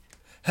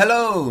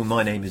Hello,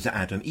 my name is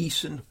Adam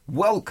Eason.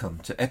 Welcome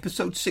to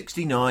episode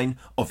 69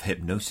 of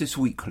Hypnosis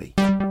Weekly.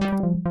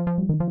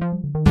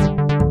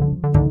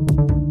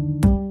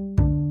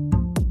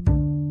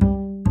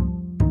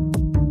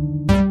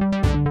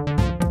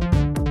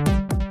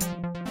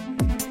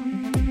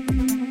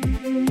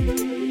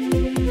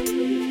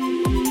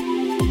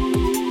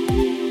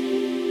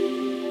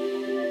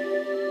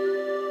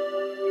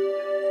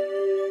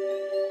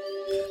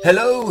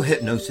 Hello,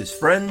 Hypnosis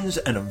friends,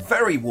 and a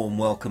very warm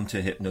welcome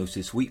to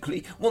Hypnosis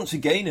Weekly. Once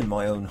again, in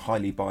my own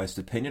highly biased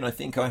opinion, I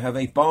think I have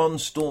a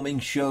barnstorming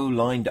show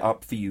lined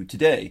up for you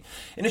today.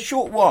 In a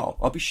short while,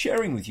 I'll be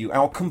sharing with you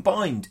our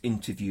combined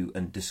interview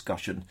and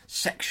discussion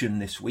section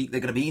this week. They're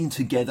going to be in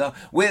together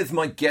with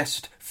my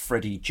guest,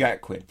 Freddie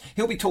Jacquin.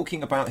 He'll be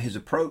talking about his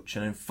approach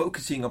and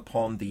focusing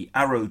upon the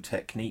arrow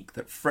technique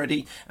that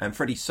Freddie and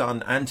Freddie's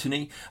son,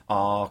 Anthony,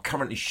 are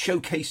currently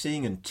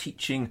showcasing and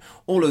teaching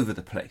all over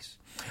the place.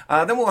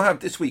 Then we'll have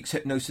this week's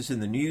Hypnosis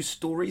in the News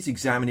stories,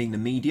 examining the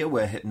media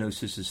where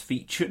hypnosis is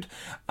featured.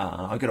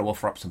 I'm going to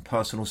offer up some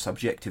personal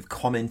subjective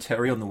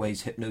commentary on the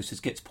ways hypnosis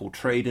gets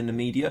portrayed in the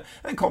media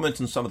and comment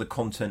on some of the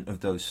content of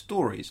those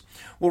stories.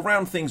 We'll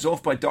round things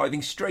off by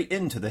diving straight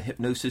into the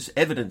hypnosis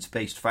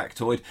evidence-based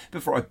factoid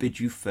before I bid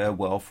you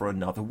farewell for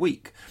another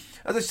week.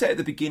 As I say at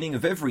the beginning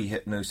of every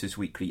Hypnosis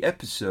Weekly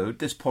episode,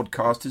 this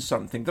podcast is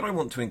something that I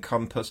want to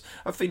encompass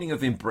a feeling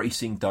of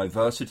embracing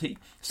diversity,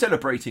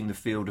 celebrating the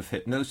field of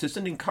hypnosis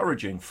and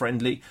encouraging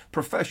friendly,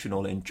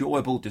 professional,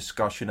 enjoyable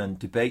discussion and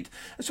debate,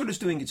 as well as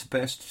doing its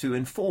best to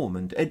inform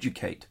and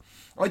educate.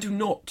 I do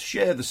not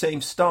share the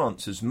same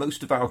stance as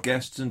most of our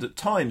guests and at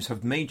times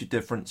have major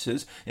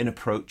differences in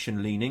approach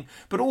and leaning,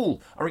 but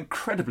all are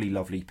incredibly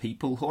lovely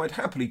people who I'd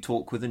happily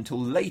talk with until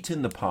late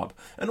in the pub,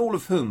 and all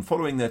of whom,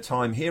 following their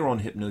time here on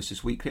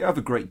Hypnosis Weekly, I have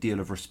a great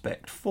deal of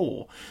respect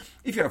for.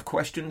 If you have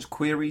questions,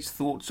 queries,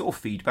 thoughts or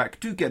feedback,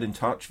 do get in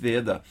touch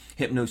via the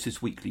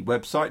Hypnosis Weekly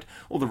website.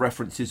 All the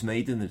references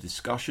made in the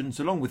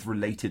discussions, along with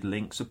related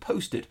links, are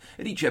posted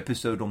at each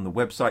episode on the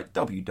website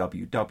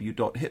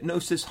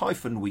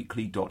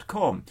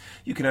www.hypnosis-weekly.com.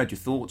 You can add your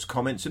thoughts,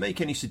 comments and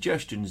make any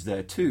suggestions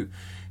there too.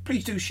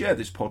 Please do share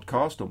this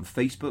podcast on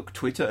Facebook,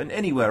 Twitter and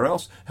anywhere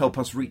else. Help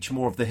us reach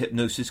more of the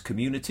hypnosis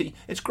community.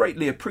 It's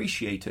greatly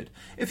appreciated.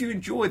 If you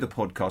enjoy the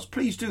podcast,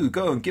 please do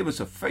go and give us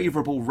a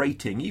favourable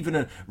rating, even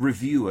a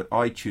review at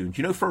iTunes.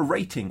 You know, for a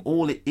rating,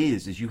 all it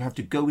is you have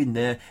to go in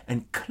there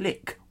and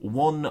click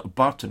one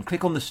button.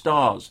 Click on the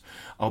stars.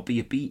 I'll be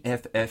a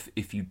BFF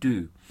if you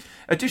do.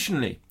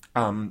 Additionally,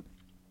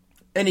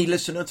 any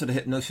listener to the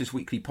Hypnosis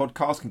Weekly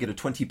podcast can get a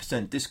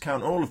 20%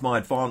 discount on all of my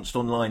advanced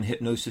online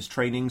hypnosis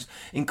trainings,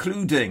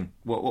 including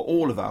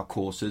all of our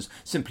courses.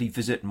 Simply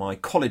visit my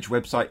college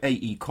website,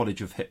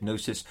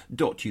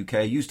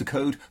 aecollegeofhypnosis.uk. Use the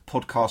code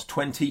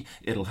podcast20.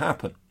 It'll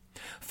happen.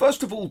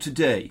 First of all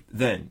today,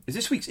 then, is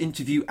this week's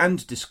interview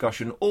and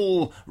discussion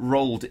all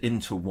rolled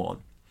into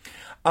one.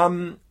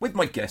 With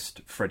my guest,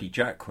 Freddie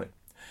Jacquin.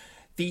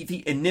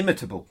 The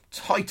inimitable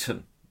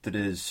titan that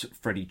is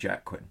Freddie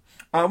Jacquin.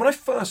 When I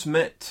first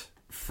met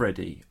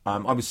Freddie,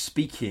 I was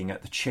speaking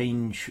at the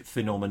Change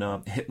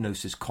Phenomena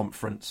Hypnosis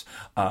Conference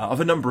of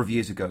a number of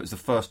years ago. It was the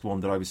first one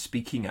that I was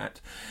speaking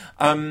at.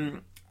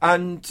 That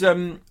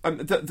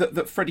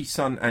Freddie's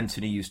son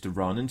Anthony used to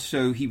run, and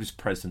so he was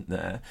present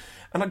there.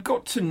 And I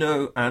got to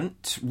know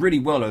Ant really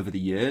well over the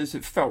years.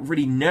 It felt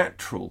really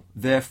natural,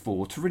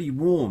 therefore, to really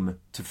warm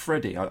to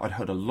Freddie. I'd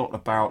heard a lot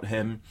about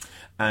him,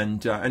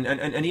 and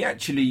he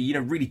actually, you know,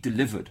 really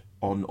delivered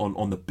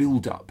on the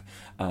build-up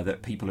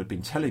that people had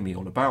been telling me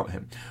all about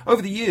him.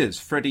 Over the years,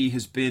 Freddie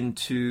has been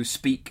to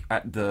speak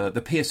at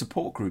the peer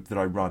support group that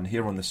I run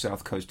here on the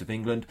south coast of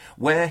England,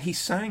 where he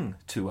sang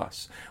to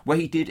us, where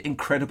he did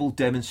incredible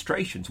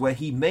demonstrations, where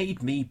he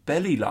made me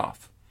belly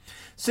laugh.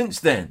 Since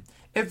then,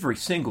 every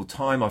single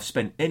time I've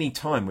spent any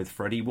time with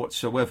Freddie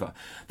whatsoever,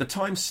 the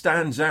time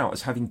stands out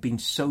as having been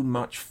so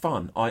much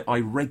fun. I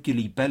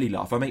regularly belly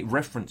laugh. I make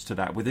reference to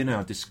that within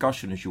our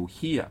discussion, as you'll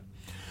hear.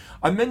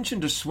 I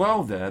mentioned as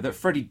well there that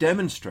Freddie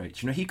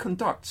demonstrates. You know, he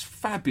conducts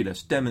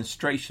fabulous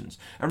demonstrations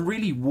and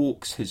really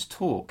walks his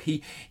talk.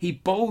 He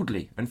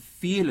boldly and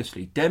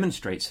fearlessly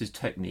demonstrates his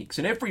techniques,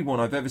 and every one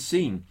I've ever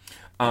seen,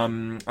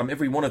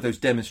 every one of those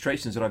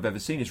demonstrations that I've ever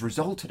seen has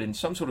resulted in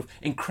some sort of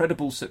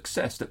incredible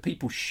success that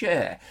people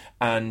share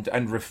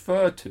and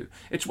refer to.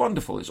 It's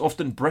wonderful. It's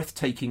often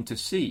breathtaking to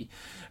see.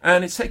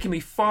 And it's taken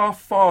me far,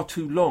 far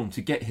too long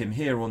to get him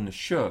here on the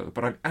show,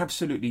 but I'm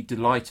absolutely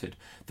delighted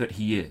that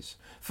he is.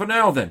 For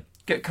now then,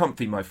 get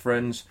comfy, my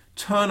friends.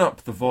 Turn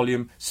up the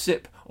volume,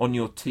 sip on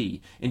your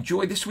tea.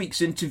 Enjoy this week's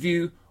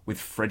interview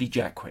with Freddie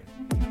Jacquin.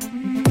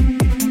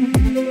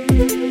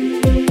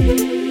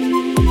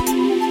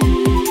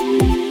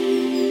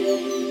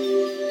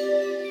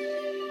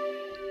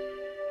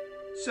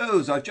 So,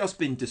 as I've just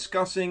been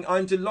discussing,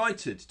 I'm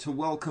delighted to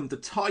welcome the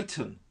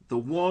titan, the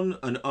one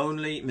and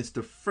only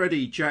Mr.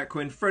 Freddie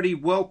Jacquin. Freddie,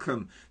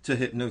 welcome to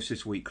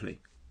Hypnosis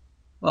Weekly.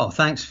 Well,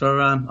 thanks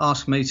for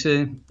asking me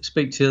to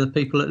speak to the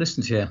people that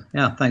listen to you.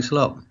 Yeah, thanks a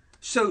lot.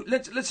 So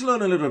let's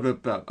learn a little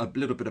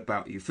bit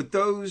about you. For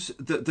those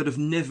that have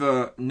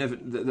never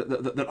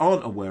that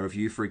aren't aware of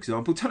you, for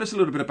example, tell us a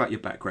little bit about your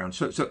background.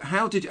 So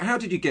how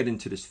did you get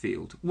into this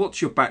field?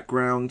 What's your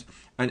background,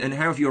 and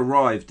how have you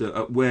arrived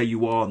at where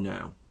you are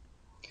now?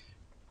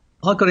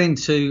 I got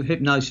into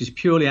hypnosis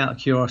purely out of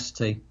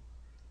curiosity.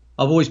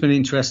 I've always been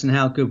interested in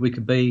how good we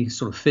could be,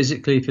 sort of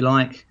physically, if you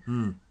like.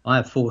 I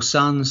have 4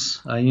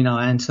 sons.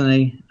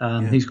 Anthony.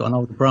 He's got an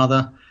older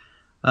brother.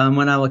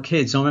 When I were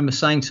kids, I remember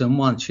saying to them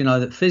once,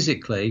 that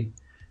physically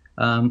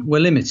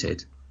we're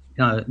limited.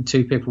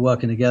 2 people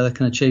working together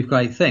can achieve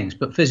great things,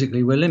 but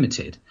physically we're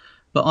limited.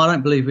 But I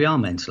don't believe we are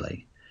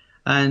mentally.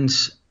 And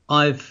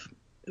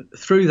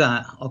through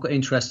that, I got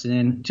interested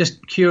in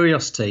just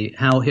curiosity,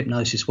 how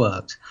hypnosis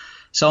worked.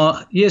 So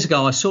years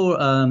ago, I saw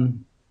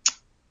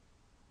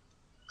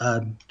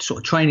a sort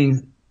of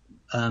training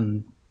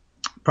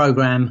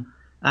program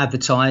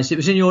advertised. It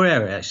was in your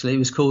area, actually. It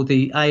was called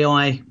the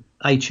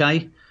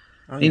AIHA.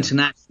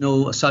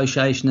 International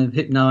Association of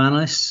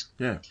Hypnoanalysts.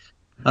 Yeah.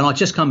 And I'd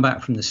just come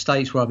back from the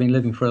States where I've been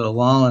living for a little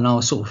while, and I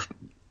was sort of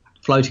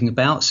floating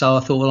about. So I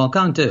thought, well, I'll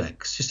go and do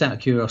it, just out of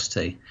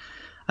curiosity.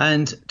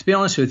 And to be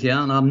honest with you,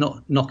 and I'm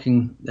not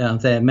knocking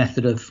their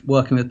method of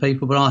working with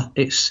people, but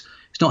it's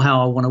not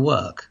how I want to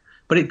work.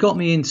 But it got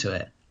me into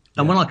it.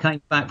 And when I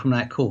came back from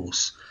that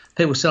course,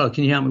 people said,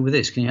 can you help me with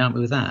this? Can you help me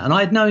with that? And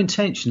I had no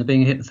intention of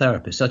being a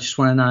hypnotherapist. I just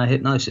wanted to know how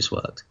hypnosis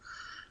worked.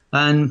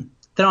 And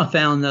then I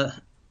found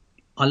that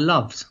I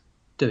loved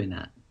doing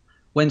that.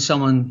 When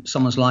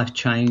someone's life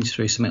changed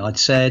through something I'd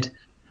said,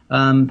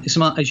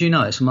 as you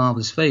know, it's a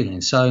marvelous feeling.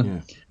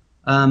 So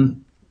I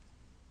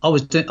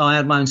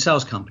had my own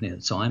sales company at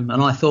the time,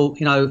 and I thought,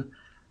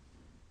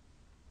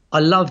 I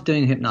love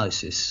doing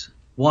hypnosis.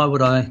 Why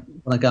would I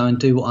want to go and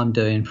do what I'm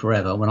doing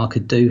forever when I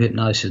could do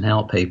hypnosis and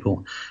help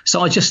people? So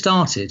I just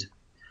started.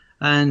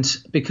 And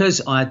because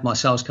I had my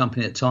sales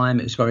company at the time,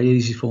 it was very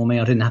easy for me.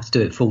 I didn't have to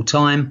do it full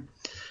time.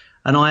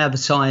 And I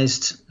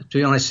advertised, to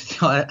be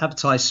honest, I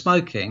advertised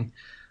smoking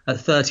at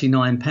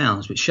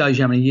 £39, which shows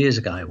you how many years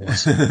ago it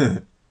was.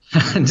 and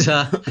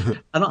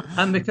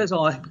because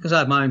I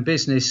had my own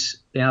business,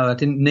 I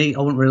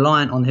wasn't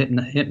reliant on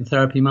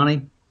hypnotherapy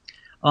money.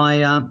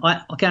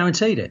 I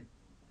guaranteed it,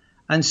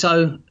 and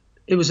so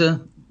it was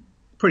a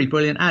pretty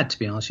brilliant ad, to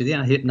be honest with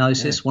you.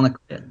 Hypnosis, want to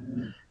quit?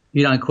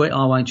 You don't quit,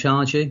 I won't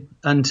charge you.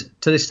 And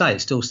to this day,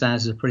 it still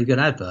stands as a pretty good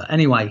advert.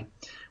 Anyway,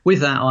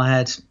 with that, I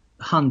had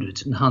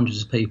hundreds and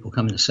hundreds of people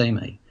coming to see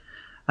me,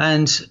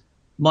 and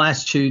my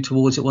attitude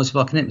towards it was, if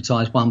I can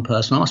hypnotise one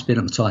person, I must be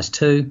hypnotised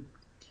 2.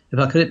 If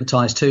I could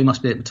hypnotise 2,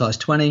 must be hypnotised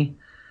 20.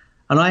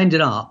 And I ended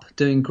up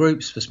doing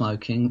groups for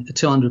smoking,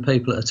 200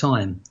 people at a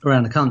time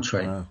around the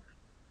country. Wow.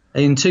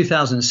 In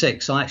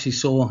 2006, I actually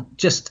saw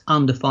just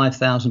under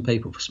 5,000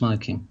 people for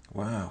smoking.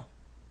 Wow.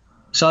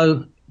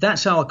 So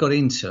that's how I got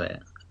into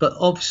it. But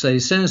obviously,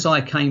 as soon as I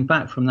came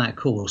back from that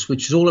course,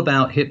 which is all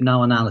about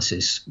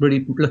hypnoanalysis,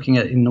 really looking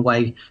at it in the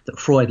way that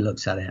Freud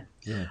looks at it.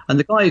 Yeah. And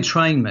the guy who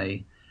trained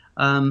me,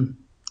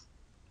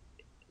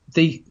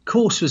 the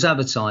course was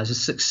advertised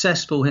as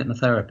successful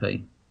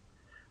hypnotherapy,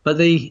 but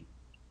the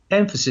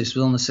emphasis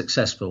was on the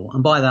successful.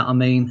 And by that, I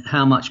mean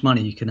how much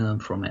money you can earn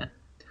from it.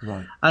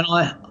 Right. And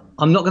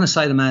I'm not going to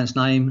say the man's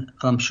name.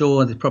 I'm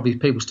sure there's probably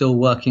people still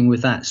working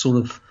with that sort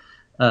of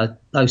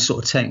those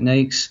sort of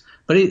techniques.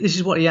 But this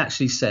is what he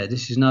actually said.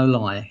 This is no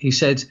lie. He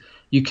said,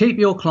 you keep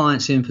your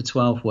clients in for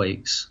 12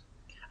 weeks.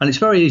 And it's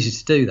very easy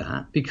to do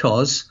that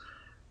because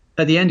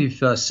at the end of your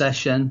first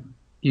session,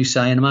 you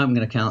say, in a moment, I'm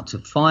going to count to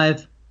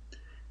 5.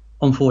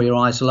 On 4, your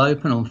eyes will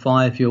open. On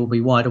 5, you'll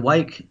be wide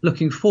awake,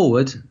 looking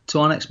forward to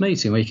our next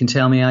meeting where you can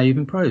tell me how you've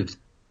improved.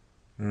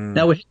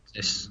 Now, with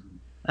this,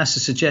 that's a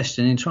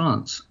suggestion in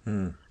trance.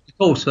 Of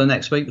course, for the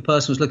next week, the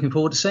person was looking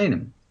forward to seeing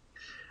him.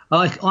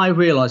 I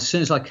realised as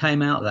soon as I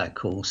came out of that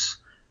course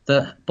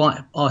that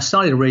I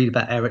started to read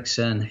about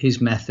Erickson, his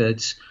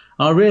methods.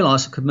 I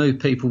realised I could move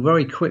people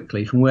very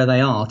quickly from where they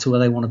are to where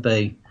they want to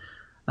be.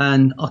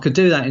 And I could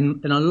do that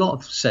in a lot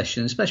of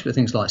sessions, especially with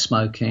things like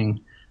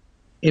smoking,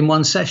 in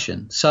one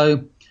session.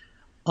 So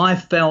I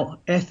felt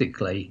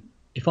ethically,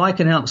 if I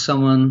can help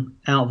someone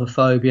out of a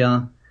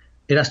phobia,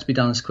 it has to be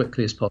done as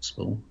quickly as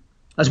possible,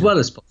 as well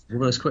as possible,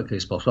 but as quickly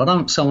as possible. I don't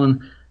want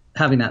someone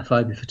having that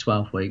phobia for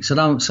 12 weeks. I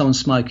don't want someone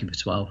smoking for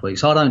 12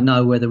 weeks. I don't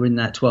know whether in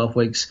that 12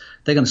 weeks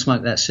they're going to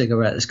smoke that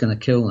cigarette that's going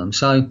to kill them.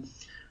 So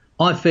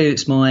I feel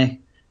it's my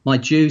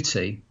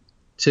duty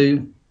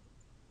to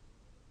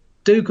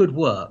do good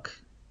work,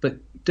 but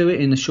do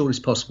it in the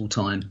shortest possible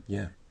time.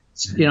 Yeah.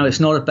 It's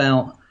not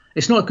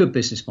a good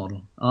business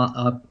model.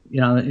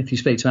 If you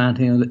speak to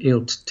Anthony,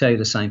 he'll tell you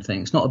the same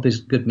thing. It's not a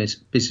good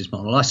business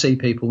model. I see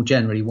people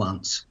generally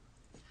once,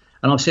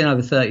 and I've seen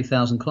over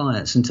 30,000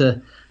 clients. And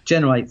to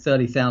generate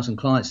 30,000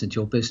 clients into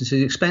your business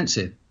is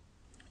expensive.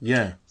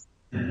 Yeah.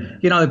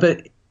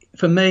 But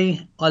for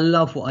me, I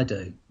love what I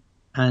do,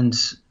 and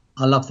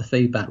I love the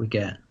feedback we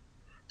get.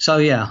 So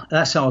yeah,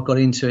 that's how I got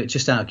into it,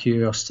 just out of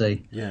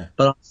curiosity. Yeah.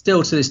 But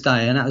still to this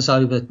day, and that was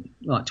over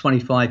like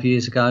 25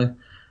 years ago,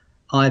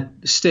 I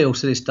still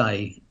to this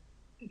day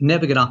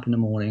never get up in the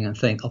morning and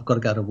think, I've got to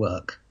go to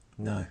work.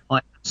 No.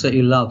 I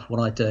absolutely love what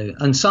I do.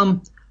 And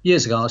some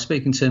years ago, I was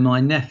speaking to my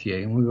nephew,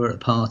 and we were at a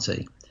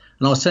party,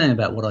 and I was telling him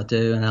about what I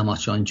do and how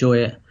much I enjoy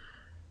it.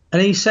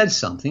 And he said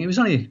something. He was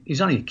only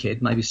a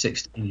kid, maybe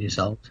 16 years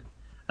old.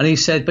 And he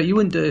said, but you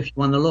wouldn't do it if you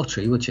won the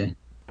lottery, would you?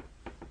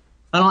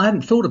 And I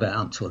hadn't thought about it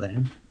until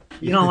then.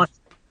 I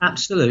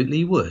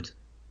absolutely would.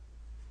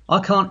 I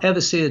can't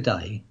ever see a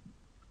day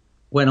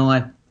when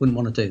I wouldn't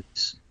want to do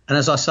this. And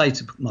as I say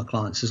to my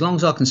clients, as long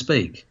as I can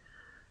speak,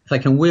 if they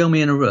can wheel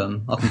me in a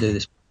room, I can do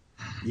this.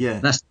 Yeah.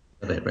 And that's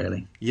a bit,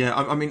 really. Yeah,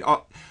 I mean,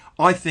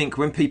 I think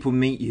when people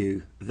meet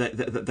you,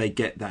 that they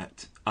get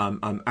that.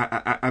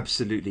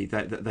 Absolutely,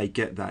 that they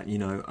get that,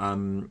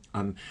 and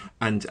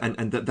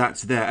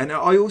that's there. And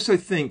I also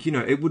think,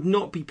 it would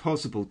not be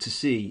possible to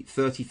see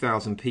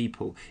 30,000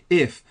 people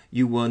if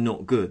you were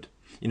not good.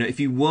 If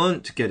you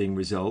weren't getting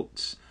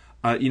results,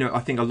 I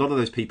think a lot of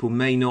those people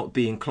may not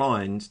be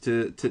inclined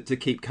to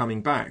keep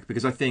coming back,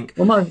 because I think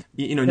no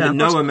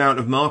amount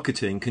of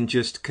marketing can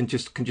just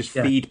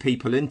feed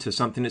people into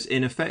something that's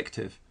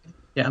ineffective.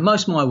 Yeah,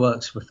 most of my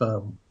work's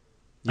referral,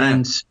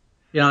 and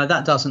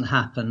that doesn't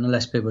happen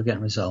unless people are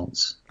getting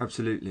results.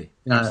 Absolutely.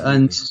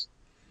 And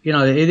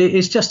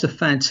it's just a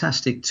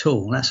fantastic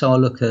tool. That's how I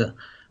look at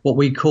what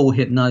we call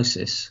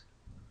hypnosis.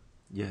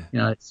 Yeah.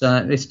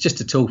 It's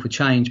just a tool for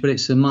change, but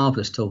it's a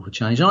marvelous tool for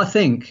change. And I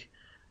think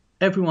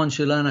everyone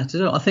should learn how to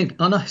do it.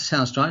 I know it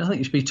sounds strange. I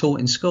think it should be taught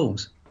in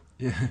schools.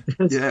 Yeah.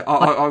 Yeah.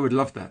 I would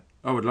love that.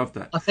 I would love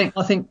that. I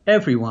think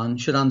everyone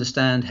should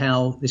understand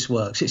how this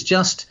works. It's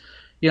just,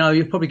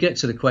 you probably get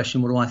to the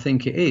question, what do I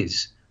think it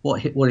is?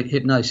 What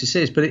hypnosis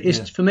is, but it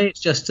is, for me, it's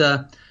just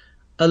a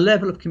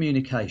level of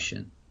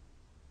communication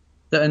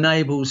that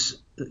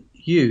enables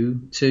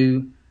you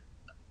to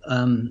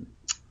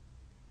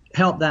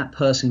help that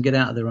person get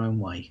out of their own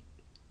way.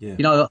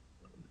 Yeah.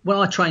 When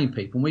I train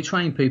people, and we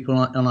train people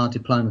on our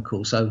diploma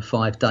course over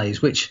 5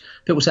 days, which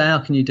people say, how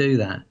can you do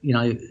that?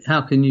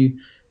 How can you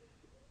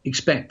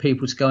expect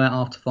people to go out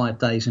after 5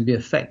 days and be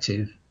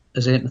effective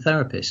as a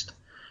hypnotherapist?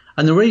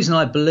 And the reason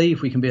I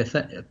believe we can be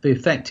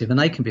effective, and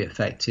they can be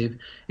effective,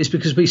 is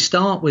because we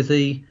start with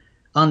the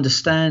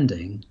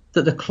understanding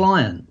that the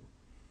client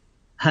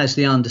has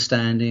the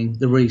understanding,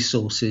 the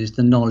resources,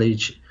 the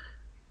knowledge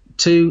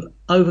to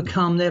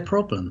overcome their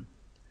problem.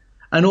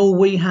 And all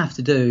we have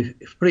to do,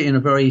 put it in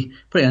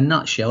a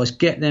nutshell, is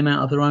get them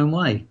out of their own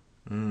way.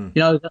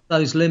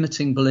 Those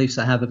limiting beliefs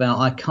they have about,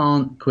 I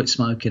can't quit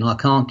smoking, I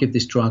can't give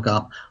this drug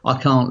up, I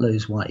can't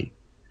lose weight.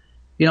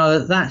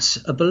 That's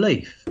a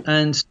belief,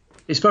 and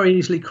it's very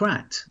easily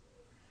cracked.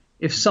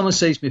 If someone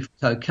sees me for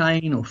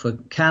cocaine or for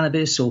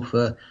cannabis or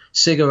for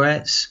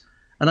cigarettes,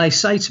 and they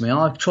say to me,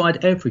 I've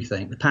tried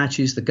everything, the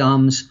patches, the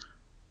gums,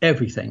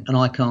 everything, and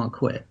I can't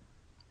quit.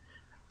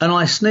 And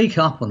I sneak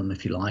up on them,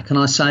 if you like, and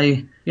I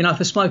say, if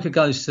a smoker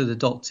goes to the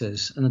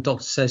doctors and the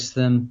doctor says to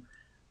them,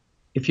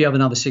 if you have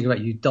another cigarette,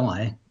 you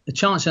die, the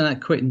chance of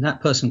that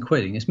person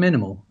quitting is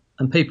minimal.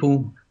 And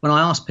people, when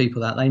I ask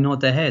people that, they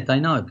nod their head. They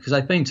know, because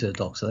they've been to the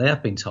doctor. They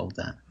have been told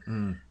that.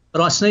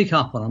 But I sneak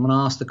up on them and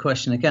I ask the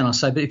question again. I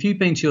say, but if you'd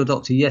been to your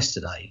doctor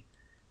yesterday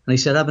and he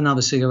said, have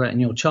another cigarette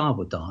and your child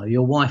would die, or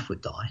your wife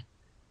would die.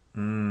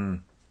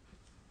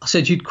 I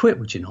said, you'd quit,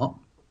 would you not?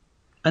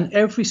 And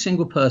every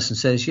single person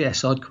says,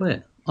 yes, I'd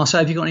quit. I say,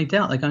 have you got any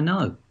doubt? They go,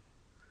 no.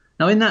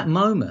 Now, in that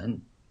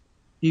moment,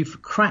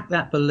 you've cracked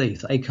that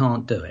belief that they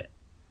can't do it.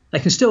 They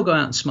can still go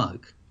out and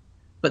smoke,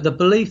 but the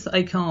belief that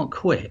they can't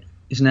quit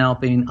is now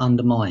being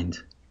undermined.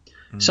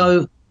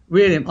 So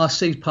really, I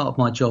see part of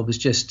my job as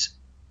just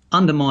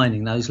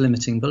undermining those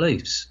limiting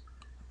beliefs.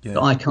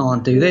 That I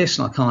can't do this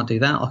and I can't do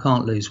that, I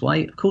can't lose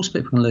weight. Of course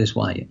people can lose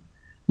weight.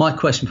 My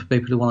question for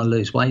people who want to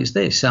lose weight is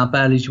this: how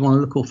badly do you want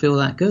to look or feel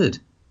that good?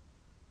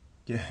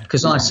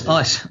 Because I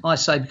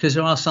say, because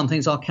there are some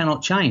things I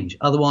cannot change.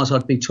 Otherwise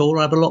I'd be taller,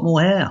 I'd have a lot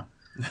more hair.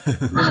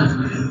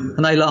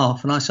 And they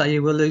laugh and I say,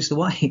 you will lose the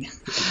weight.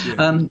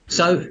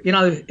 So,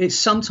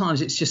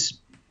 it's just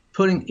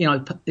putting,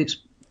 it's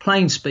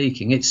plain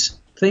speaking, it's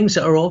things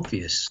that are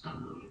obvious.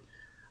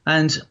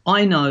 And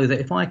I know that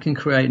if I can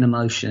create an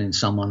emotion in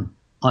someone,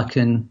 I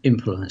can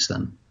influence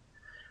them.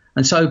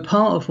 And so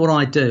part of what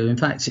I do, in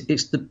fact,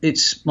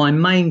 it's my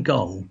main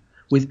goal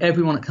with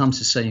everyone that comes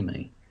to see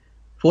me,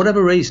 for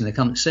whatever reason they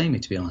come to see me,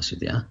 to be honest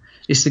with you,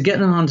 is to get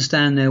them to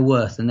understand their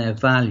worth and their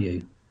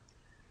value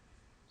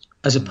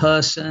as a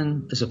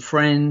person, as a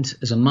friend,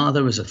 as a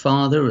mother, as a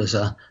father, as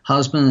a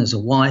husband, as a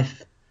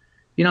wife.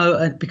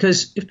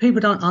 Because if people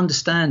don't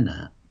understand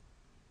that,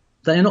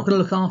 they're not going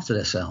to look after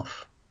themselves.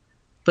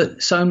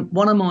 But so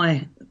one of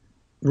my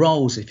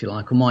roles, if you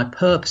like, or my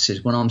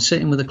purposes when I'm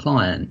sitting with a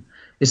client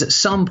is at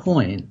some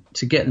point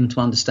to get them to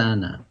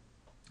understand that.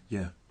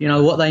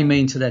 What they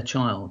mean to their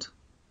child,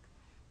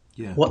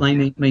 what they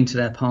mean to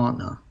their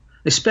partner,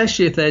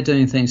 especially if they're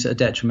doing things that are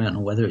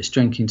detrimental, whether it's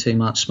drinking too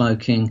much,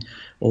 smoking,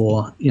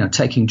 or,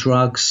 taking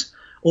drugs,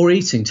 or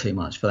eating too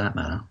much for that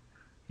matter.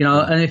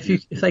 And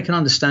if they can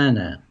understand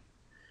that.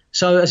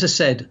 So as I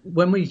said,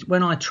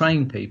 when I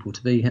train people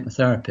to be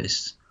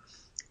hypnotherapists,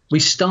 we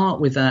start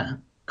with that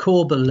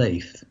core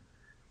belief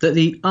that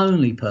the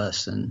only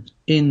person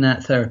in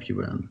that therapy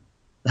room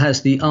that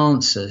has the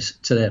answers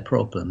to their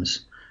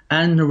problems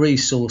and the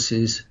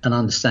resources and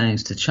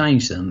understandings to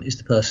change them is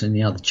the person in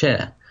the other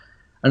chair.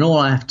 And all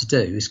I have to do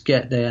is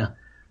get their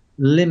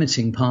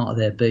limiting part of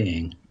their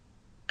being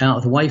out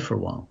of the way for a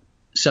while,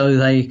 so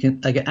they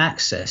get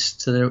access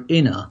to their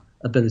inner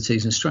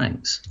abilities and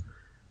strengths.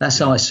 That's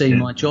how I see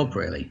my job,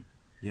 really.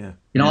 Yeah.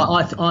 You know,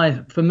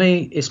 I for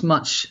me, it's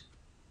much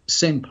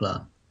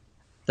simpler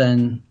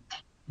than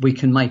we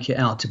can make it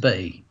out to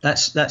be.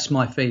 That's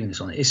my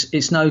feelings on it.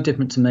 It's no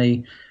different to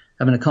me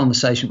having a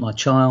conversation with my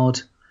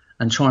child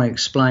and trying to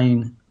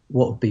explain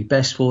what would be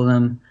best for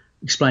them,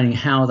 explaining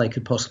how they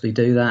could possibly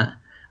do that,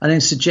 and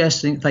then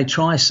suggesting if they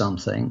try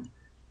something,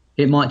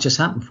 it might just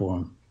happen for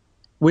them.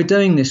 We're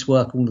doing this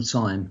work all the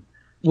time.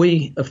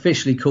 We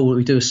officially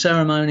we do a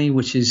ceremony,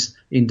 which is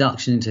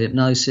induction into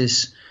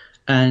hypnosis,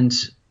 and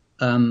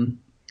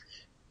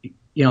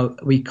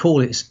we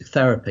call it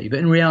therapy, but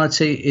in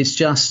reality, it's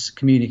just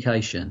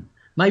communication.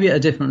 Maybe at a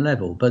different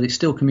level, but it's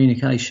still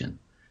communication.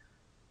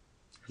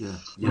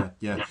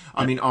 Yeah.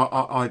 I mean,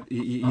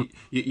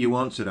 you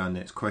answered our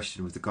next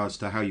question with regards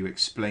to how you're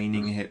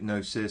explaining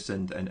hypnosis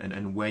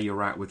and where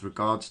you're at with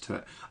regards to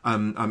it,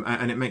 and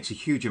it makes a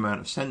huge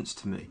amount of sense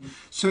to me.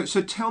 So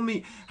tell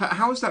me,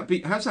 how's that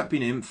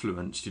been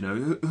influenced? You know,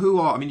 who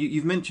are? I mean,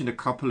 you've mentioned a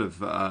couple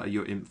of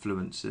your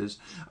influences.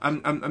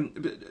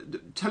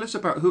 Tell us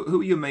about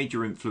who are your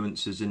major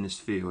influences in this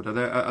field.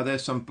 Are there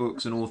some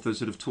books and authors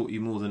that have taught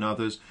you more than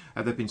others?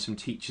 Have there been some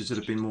teachers that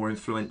have been more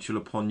influential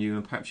upon you?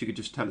 And perhaps you could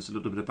just tell us a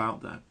little bit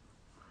about that.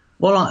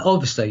 Well,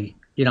 obviously,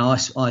 you know,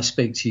 I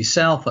speak to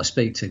yourself, I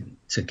speak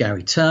to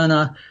Gary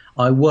Turner,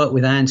 I work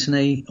with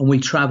Anthony, and we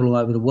travel all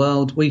over the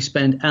world. We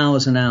spend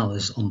hours and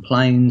hours on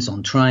planes,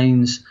 on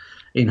trains,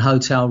 in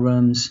hotel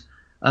rooms,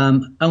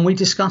 and we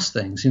discuss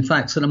things. In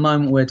fact, at the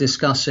moment, we're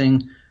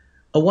discussing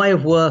a way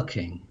of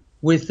working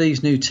with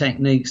these new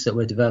techniques that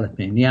we're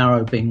developing, the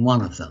Arrow being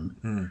one of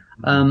them,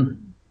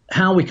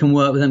 how we can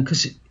work with them,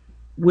 because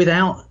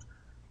without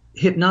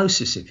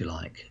hypnosis, if you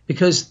like,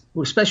 because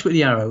especially with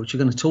the Arrow, which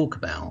you're going to talk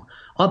about,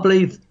 I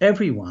believe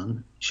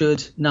everyone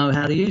should know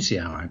how to use the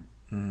Arrow,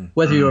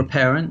 whether you're a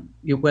parent,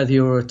 whether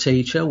you're a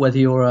teacher, whether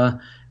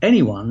you're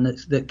anyone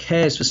that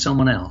cares for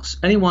someone else,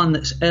 anyone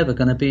that's ever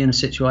going to be in a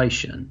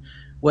situation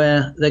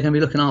where they're going to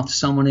be looking after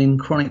someone in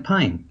chronic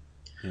pain,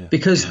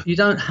 because you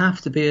don't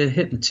have to be a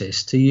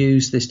hypnotist to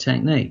use this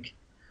technique.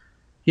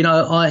 You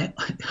know,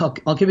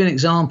 I'll give you an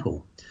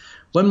example.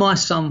 When my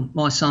son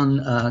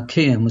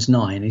Kian was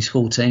 9, he's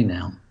 14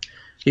 now,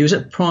 he was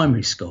at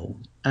primary school,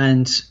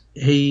 and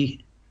he's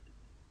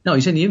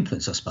in the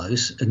infants, I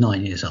suppose, at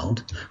 9 years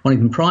old, not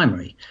even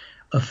primary.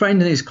 A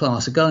friend in his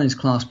class, a girl in his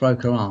class,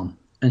 broke her arm,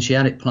 and she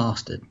had it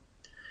plastered.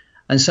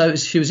 And so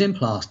she was in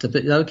plaster,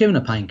 but they were giving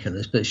her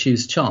painkillers, but she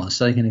was a child,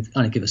 so they can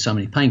only give her so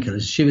many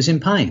painkillers. She was in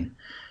pain.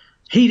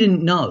 He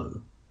didn't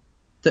know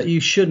that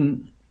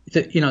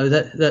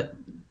that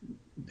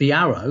the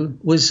Arrow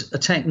was a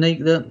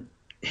technique that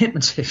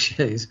hypnotists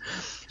use.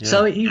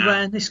 So he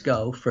ran this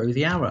girl through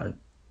the Arrow,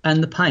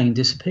 and the pain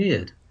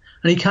disappeared.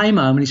 And he came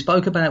home and he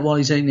spoke about it while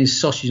he's eating his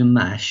sausage and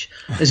mash,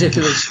 as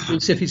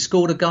if he'd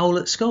scored a goal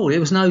at school. It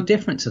was no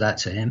different to that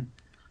to him,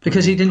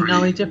 because he didn't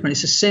know any different.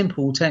 It's a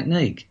simple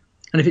technique,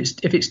 and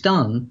if it's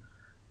done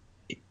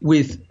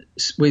with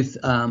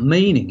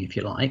meaning, if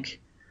you like,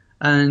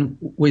 and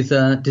with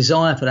a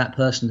desire for that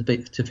person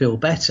to feel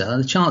better,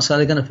 the chances are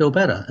they're going to feel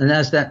better. And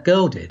as that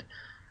girl did.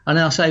 And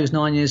I'll say he was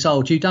 9 years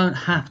old. You don't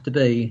have to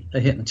be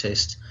a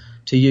hypnotist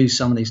to use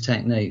some of these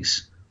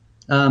techniques.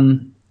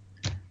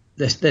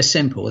 They're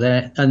simple.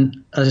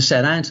 And as I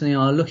said, Anthony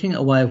and I are looking at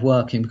a way of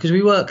working, because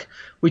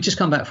we just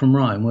come back from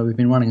Rome, where we've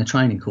been running a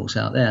training course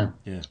out there.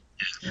 Yeah.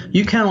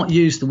 You cannot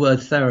use the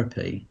word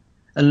therapy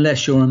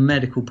unless you're a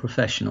medical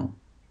professional.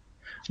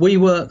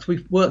 We've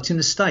worked in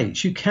the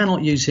States. You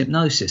cannot use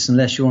hypnosis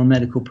unless you're a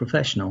medical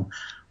professional.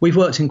 We've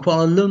worked in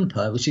Kuala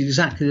Lumpur, which is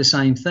exactly the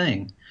same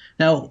thing.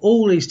 Now,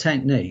 all these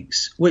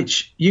techniques,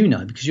 which you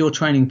know because you're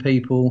training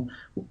people,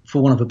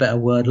 for want of a better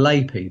word,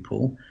 lay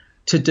people,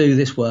 to do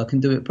this work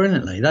and do it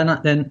brilliantly. They're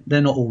not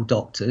all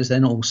doctors, they're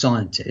not all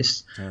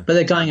scientists, but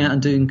they're going out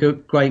and doing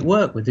great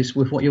work with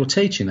what you're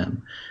teaching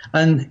them.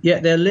 And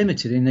yet they're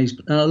limited in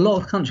a lot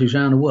of countries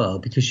around the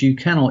world, because you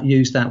cannot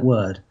use that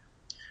word.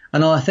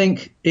 And I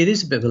think it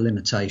is a bit of a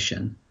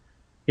limitation,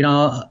 you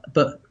know.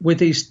 But with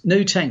these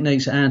new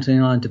techniques that Anthony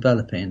and I are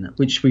developing,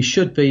 which we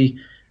should be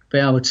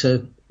able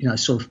to, you know,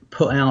 sort of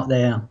put out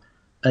there,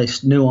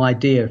 this new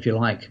idea, if you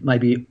like,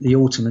 maybe the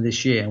autumn of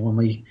this year, when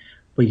we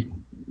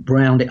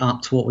round it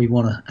up to what we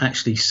want to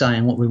actually say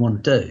and what we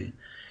want to do.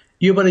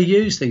 You're going to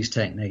use these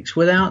techniques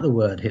without the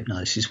word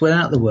hypnosis,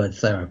 without the word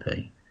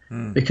therapy,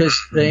 because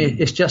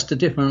it's just a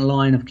different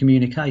line of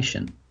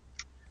communication.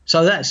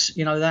 So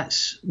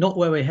that's not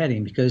where we're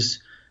heading, because,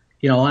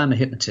 you know, I am a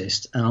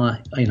hypnotist,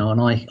 and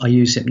I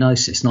use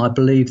hypnosis, and I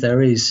believe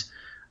there is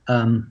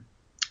a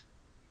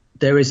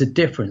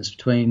difference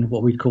between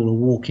what we call a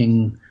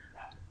walking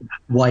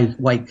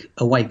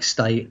awake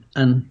state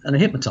and a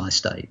hypnotized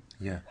state.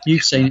 Yeah.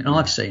 You've seen it and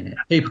I've seen it.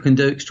 People can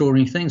do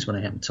extraordinary things when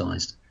they're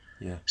hypnotised.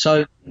 Yeah.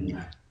 So,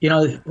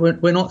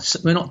 we're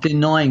not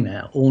denying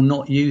that or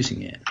not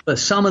using it. But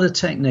some of the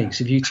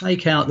techniques, if you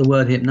take out the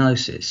word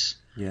hypnosis,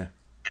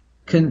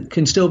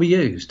 can still be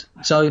used.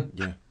 So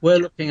we're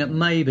looking at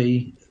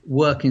maybe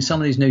working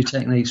some of these new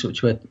techniques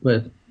which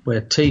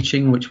we're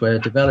teaching, which we're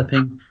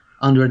developing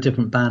under a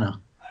different banner.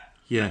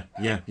 Yeah.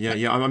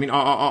 I mean,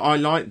 I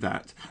like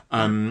that.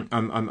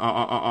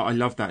 I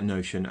love that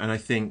notion, and I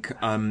think,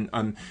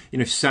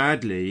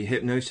 sadly,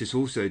 hypnosis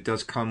also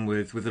does come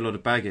with a lot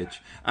of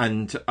baggage,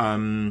 and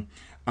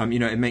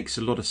it makes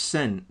a lot of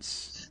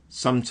sense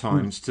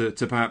sometimes to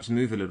perhaps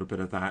move a little bit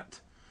of that.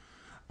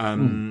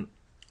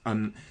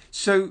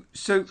 So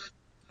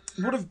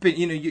what have been,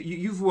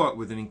 you've worked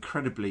with an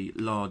incredibly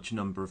large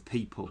number of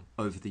people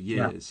over the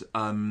years,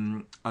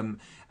 and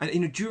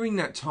during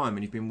that time,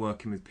 when you've been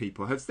working with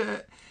people,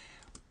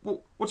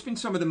 what's been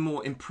some of the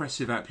more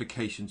impressive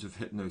applications of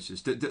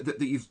hypnosis that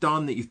you've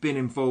done, that you've been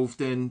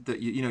involved in, that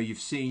you've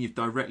seen, you've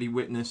directly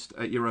witnessed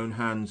at your own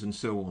hands, and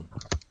so on?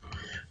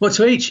 Well,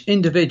 to each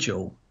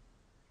individual,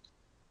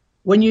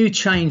 when you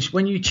change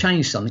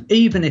something,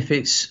 even if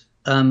it's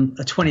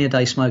a 20 a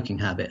day smoking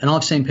habit, and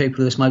I've seen people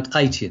who have smoked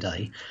 80 a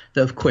day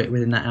that have quit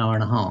within that hour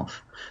and a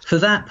half. For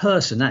that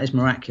person, that is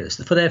miraculous.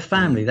 For their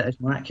family, that is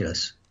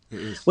miraculous. It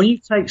is. When you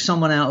take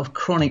someone out of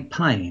chronic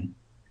pain,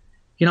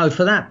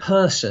 for that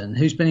person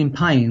who's been in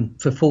pain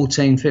for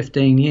 14,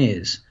 15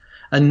 years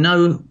and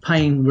no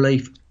pain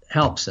relief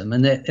helps them,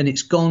 and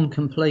it's gone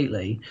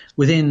completely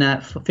within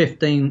that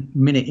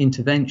 15-minute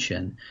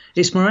intervention,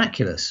 it's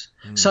miraculous.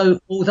 So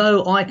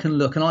although I can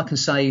look and I can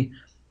say,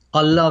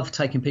 I love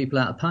taking people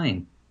out of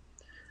pain,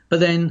 but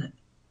then,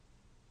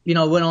 when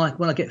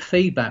I get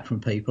feedback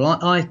from people,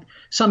 I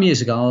some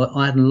years ago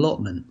I had an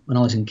allotment when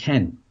I was in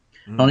Kent.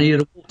 I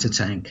needed a water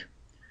tank,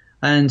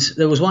 and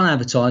there was one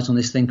advertised on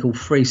this thing called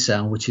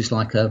Freecell, which is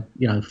like a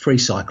Free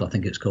Cycle, I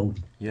think it's called.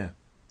 Yeah.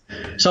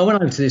 So I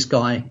went over to this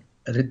guy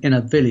in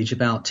a village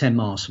about 10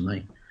 miles from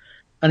me,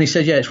 and he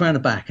said, "Yeah, it's round the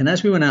back." And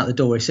as we went out the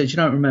door, he said, "You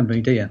don't remember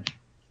me, do you?"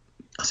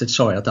 I said,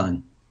 "Sorry, I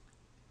don't."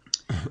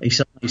 He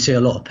said, "You see a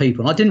lot of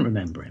people." And I didn't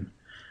remember him.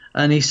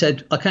 And he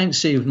said, "I came to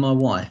see you with my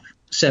wife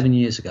 7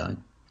 years ago."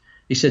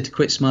 He said, "To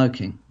quit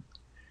smoking."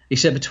 He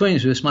said, "Between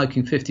us, we were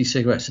smoking 50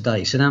 cigarettes a day."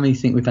 He said, "How many do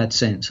you think we've had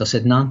since?" I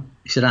said, "None."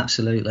 He said,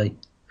 "Absolutely."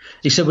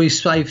 He said, "We've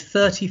saved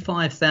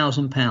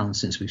 £35,000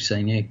 since we've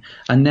seen you.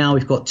 And now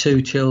we've got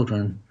 2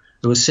 children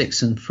who are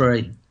 6 and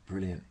 3.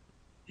 Brilliant.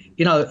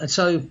 And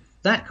so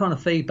that kind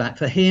of feedback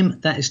for him,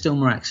 that is still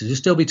miraculous. You'll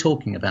still be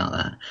talking about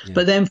that. Yeah.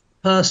 But then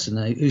person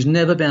who's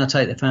never been able to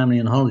take their family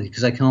on holiday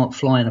because they can't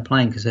fly in a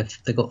plane because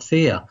they've got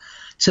fear.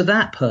 To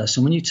that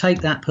person, when you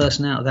take that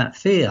person out of that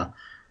fear,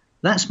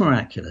 that's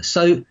miraculous.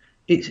 So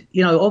it's,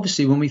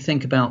 obviously when we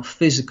think about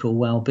physical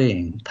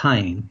well-being,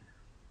 pain,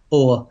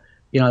 or,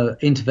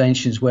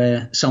 interventions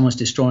where someone's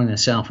destroying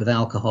themselves with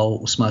alcohol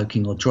or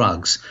smoking or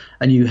drugs,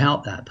 and you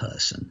help that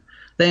person,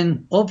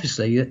 then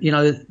obviously,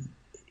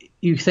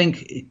 you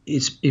think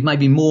it may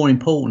be more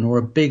important or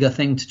a bigger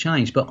thing to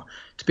change. But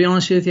to be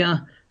honest with you,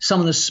 some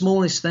of the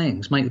smallest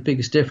things make the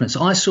biggest difference.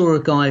 I saw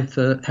a guy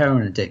for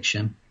heroin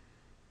addiction,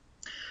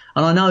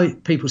 and I know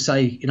people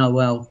say,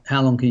 well,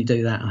 how long can you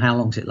do that and how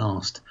long does it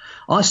last?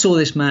 I saw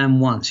this man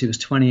once. He was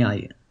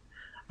 28,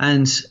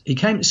 and he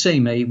came to see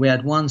me. We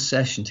had one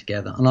session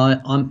together, and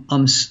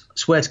I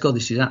swear to God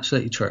this is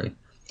absolutely true.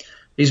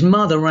 His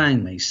mother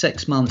rang me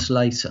 6 months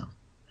later,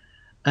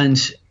 and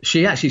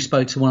she actually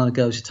spoke to one of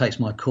the girls who takes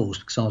my calls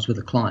because I was with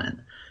a client,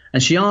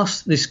 and she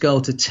asked this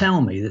girl to tell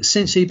me that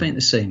since he'd been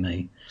to see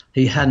me,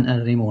 he hadn't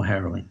had any more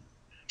heroin.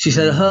 She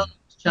said her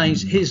life's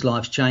changed, his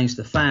life's changed,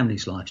 the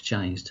family's life's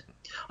changed.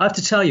 I have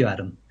to tell you,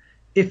 Adam,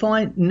 if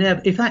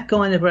that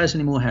guy never has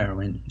any more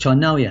heroin, which I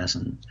know he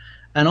hasn't,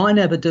 and I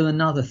never do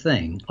another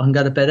thing, I can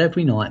go to bed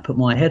every night, put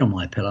my head on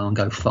my pillow and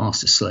go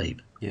fast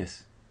asleep.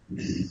 Yes.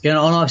 And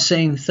I've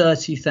seen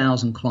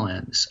 30,000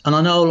 clients, and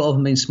I know a lot of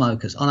them been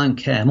smokers. I don't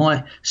care.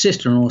 My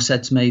sister-in-law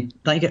said to me,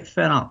 "Don't you get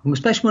fed up?" And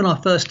especially when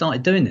I first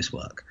started doing this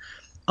work,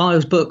 I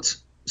was booked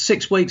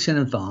 6 weeks in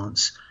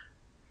advance,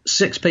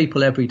 6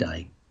 people every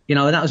day. And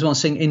that was when I was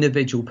seeing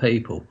individual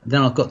people.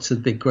 Then I got to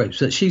the big groups.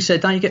 But she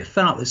said, "Don't you get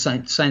fed up with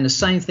saying the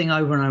same thing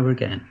over and over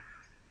again?"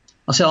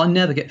 I said, "I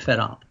never get fed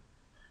up.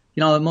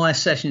 My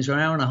sessions are an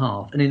hour and a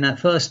half, and in that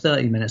first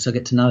 30 minutes, I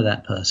get to know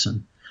that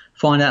person,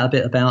 find out a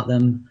bit about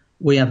them.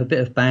 We have a bit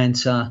of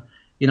banter.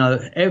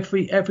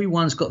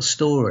 Everyone's got a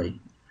story,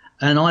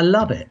 and I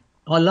love it.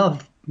 I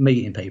love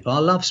meeting people. I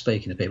love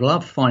speaking to people. I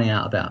love finding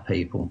out about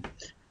people.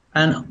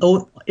 And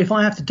if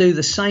I have to do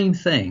the same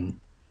thing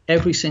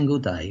every single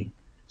day,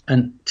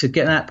 and to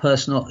get that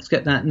person off, to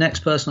get that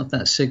next person off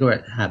that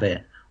cigarette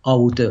habit, I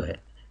will do it.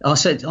 I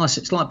said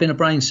it's like being a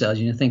brain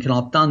surgeon. You're thinking,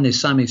 I've done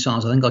this so many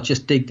times. I think I'll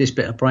just dig this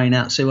bit of brain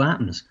out and see what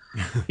happens.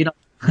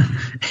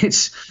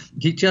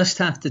 You just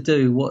have to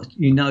do what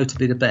you know to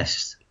be the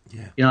best.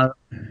 Yeah.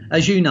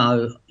 As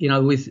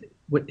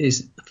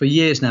for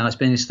years now, it's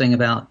been this thing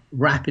about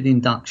rapid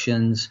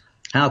inductions.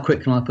 How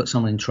quick can I put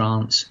someone in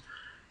trance?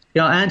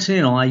 You know, Anthony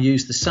and I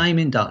use the same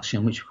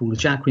induction, which we call the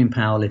Jacqueline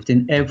Power Lift,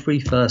 in every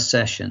first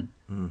session.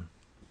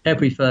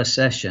 Every first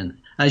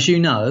session. As you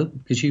know,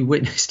 because you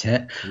witnessed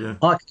it,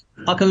 I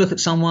can look at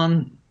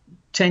someone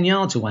 10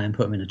 yards away and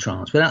put them in a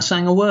trance without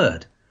saying a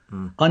word.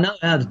 I know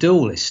how to do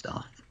all this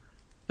stuff.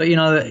 But, you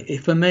know,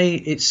 for me,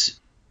 it's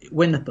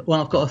when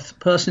I've got a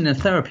person in a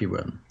therapy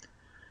room,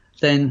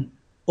 then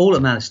all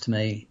that matters to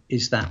me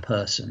is that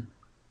person.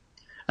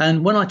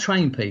 And when I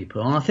train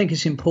people, and I think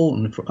it's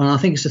important, and I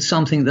think it's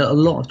something that a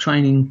lot of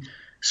training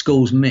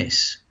schools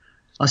miss,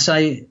 I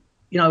say,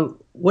 you know,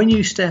 when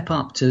you step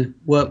up to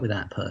work with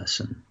that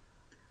person,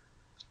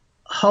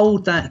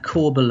 hold that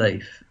core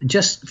belief.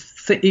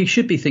 You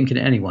should be thinking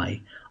it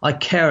anyway. I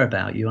care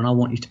about you and I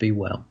want you to be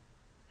well.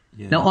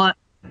 Yeah. Now,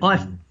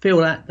 I feel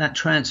that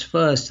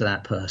transfers to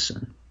that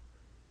person.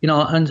 You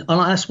know, and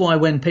that's why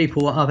I've had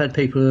people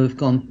who have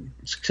gone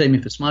to see me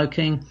for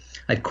smoking,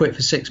 they've quit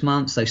for 6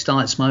 months, they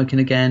started smoking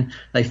again,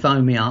 they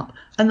phone me up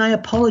and they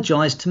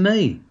apologise to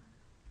me.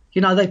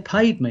 You know, they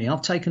paid me,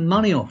 I've taken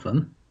money off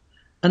them,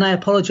 and they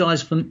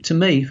apologise to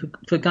me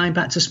for going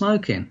back to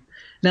smoking.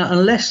 Now,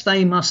 unless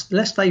they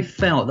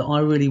felt that I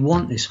really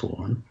want this for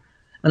them,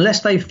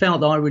 unless they felt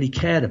that I really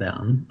cared about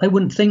them, they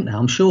wouldn't think that,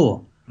 I'm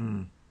sure.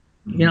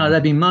 You know,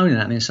 they'd be moaning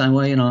at me and saying,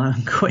 well, you know, I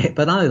haven't quit.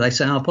 But no, they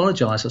say, I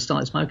apologise, I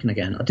started smoking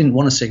again. I didn't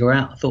want a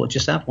cigarette, I thought I'd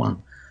just have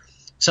one.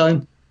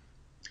 So,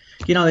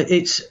 you know,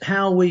 it's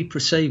how we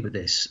proceed with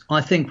this.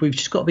 I think we've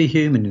just got to be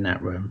human in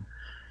that room.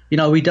 You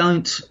know, we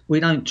don't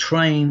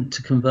train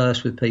to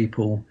converse with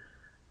people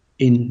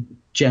in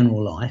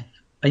general life,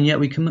 and yet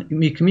we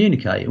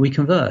communicate, we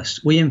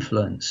converse, we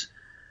influence.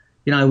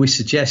 You know, we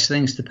suggest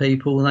things to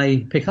people and they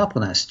pick up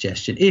on that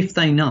suggestion if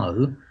they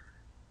know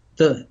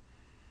that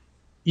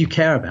you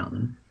care about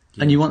them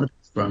and you want the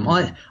best for them.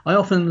 I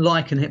often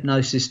liken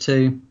hypnosis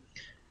to,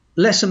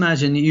 let's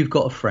imagine that you've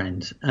got a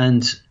friend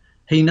and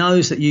he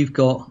knows that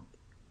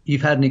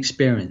you've had an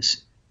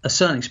experience, a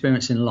certain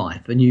experience in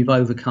life, and you've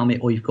overcome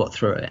it or you've got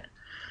through it.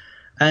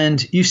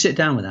 And you sit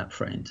down with that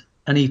friend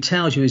and he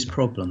tells you his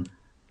problem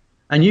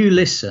and you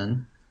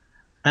listen.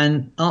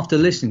 And after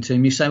listening to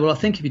him, you say, well, I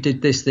think if you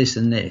did this, this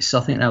and this, I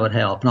think that would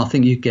help. And I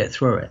think you'd get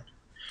through it.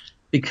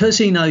 Because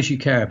he knows you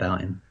care about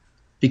him,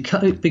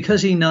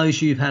 because he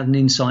knows you've had an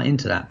insight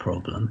into that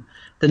problem,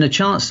 then the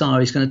chances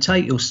are he's going to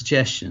take your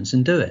suggestions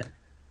and do it.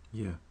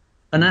 Yeah.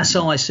 And that's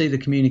how I see the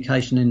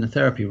communication in the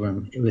therapy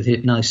room with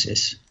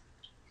hypnosis.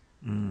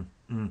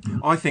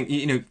 I think,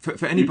 you know,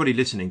 for anybody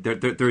listening,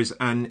 there is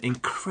an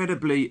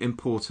incredibly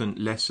important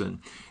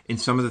lesson in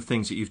some of the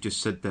things that you've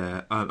just said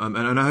there,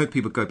 and I hope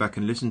people go back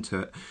and listen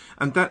to it.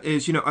 And that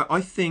is, you know, I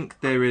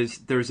think there is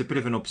a bit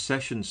of an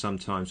obsession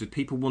sometimes with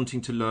people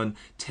wanting to learn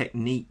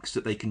techniques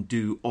that they can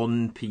do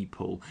on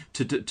people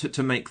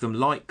to make them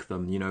like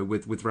them, you know,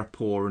 with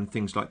rapport and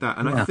things like that.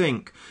 And I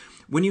think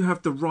when you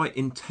have the right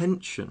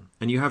intention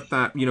and you have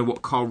that, you know,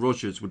 what Carl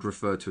Rogers would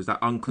refer to as that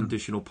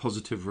unconditional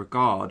positive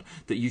regard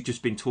that you've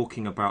just been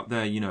talking about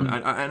there, you know,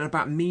 and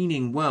about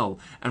meaning well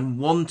and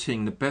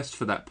wanting the best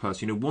for that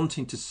person, you know,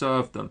 wanting to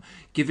serve them,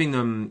 giving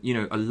them, you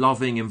know, a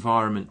loving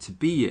environment to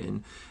be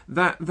in,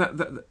 that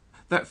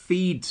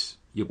feeds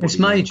your body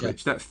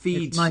language, that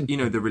feeds, you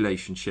know, the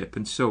relationship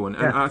and so on.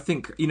 And I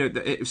think, you know,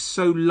 that it was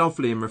so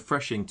lovely and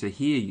refreshing to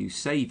hear you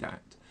say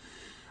that.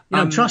 You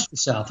know, trust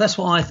yourself. That's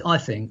what I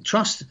think.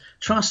 Trust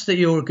that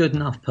you're a good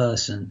enough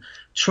person.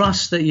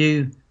 Trust that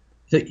you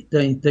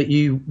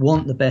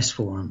want the best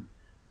for them,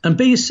 and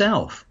be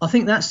yourself. I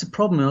think that's the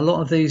problem in a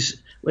lot of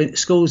these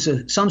schools.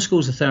 Some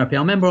schools of therapy. I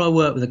remember I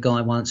worked with a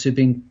guy once who'd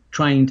been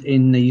trained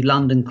in the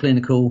London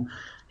Clinical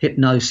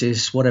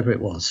Hypnosis, whatever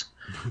it was,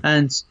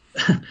 and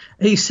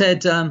he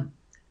said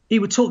he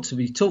would talk to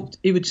me.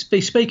 He would be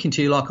speaking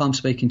to you like I'm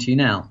speaking to you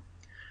now,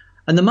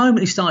 and the moment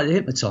he started to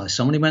hypnotise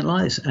someone, he went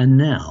like this, and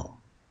now,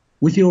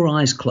 with your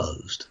eyes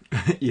closed,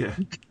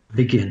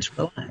 begin to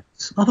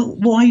relax. I thought,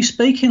 why are you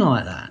speaking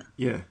like that?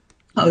 Yeah.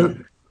 A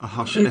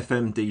Hush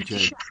FM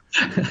DJ.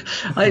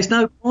 It's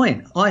no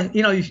point.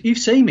 You know, you've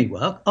seen me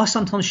work. I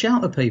sometimes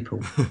shout at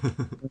people.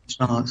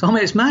 I mean,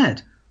 it's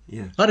mad.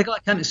 Yeah. I had a guy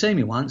come to see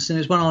me once, and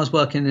it was when I was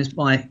working in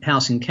my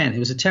house in Kent. It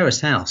was a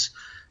terraced house,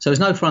 so there was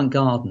no front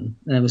garden.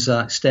 And there was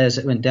stairs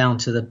that went down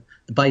to the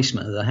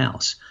basement of the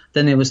house.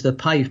 Then there was the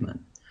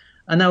pavement,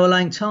 and they were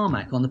laying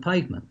tarmac on the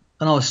pavement.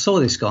 And I saw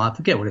this guy, I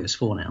forget what it was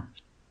for now,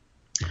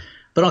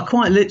 but I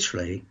quite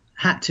literally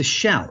had to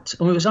shout,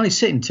 and we was only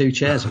sitting 2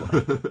 chairs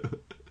away.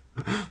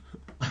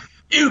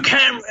 You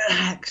can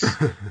relax.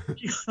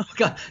 You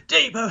go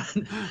deeper.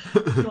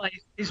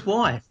 His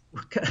wife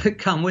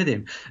come with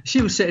him.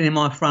 She was sitting in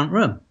my front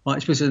room,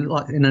 like she was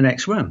like in the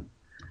next room.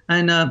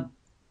 And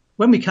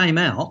when we came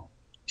out,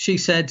 she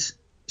said,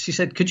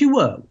 "Could you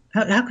work?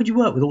 How could you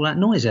work with all that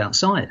noise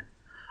outside?"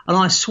 And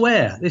I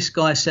swear, this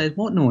guy said,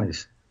 "What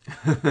noise?"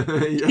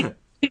 Yeah.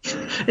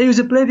 He was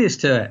oblivious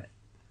to it.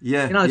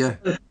 Yeah, you know, yeah.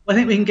 So I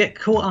think we can get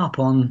caught up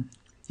on.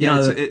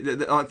 I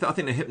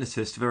think the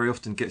hypnotist very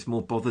often gets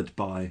more bothered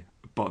by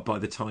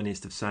the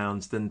tiniest of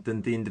sounds than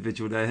the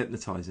individual they're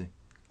hypnotising.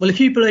 Well, if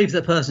you believe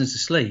that person's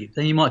asleep,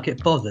 then you might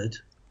get bothered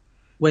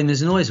when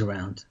there's noise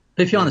around.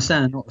 But if you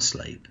understand they're not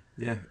asleep,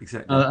 yeah,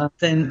 exactly,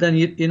 then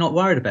you're not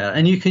worried about it,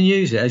 and you can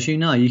use it, as you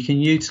know, you can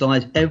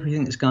utilise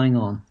everything that's going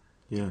on.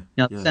 Yeah,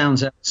 the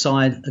sounds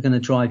outside are going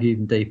to drive you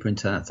even deeper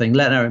into that thing.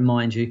 Let that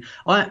remind you.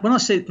 When I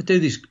do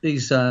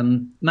these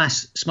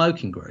mass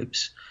smoking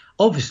groups,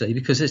 obviously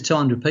because there's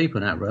 200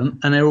 people in that room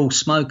and they're all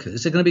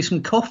smokers, there's going to be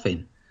some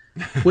coughing,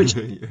 which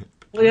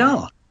we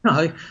are.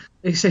 No,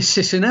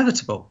 it's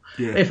inevitable.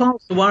 Yeah. If I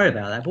was to worry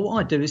about that, but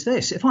what I do is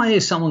this: if I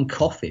hear someone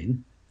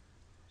coughing,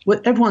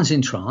 everyone's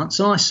in trance,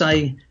 and I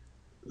say,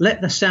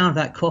 let the sound of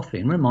that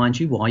coughing remind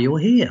you why you're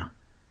here.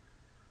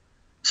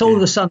 So all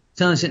of a sudden it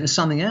turns into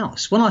something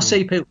else. When I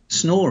see people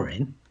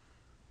snoring,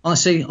 I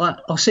see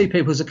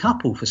people as a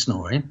couple for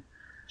snoring.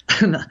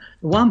 And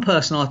one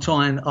person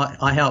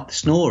I help the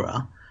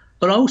snorer,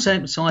 but I also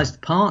emphasise the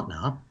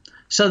partner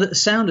so that the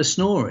sound of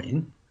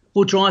snoring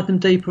will drive them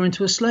deeper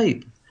into a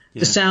sleep. Yeah.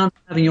 The sound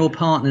of having your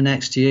partner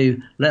next to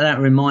you, let that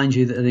remind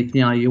you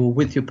that you're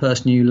with your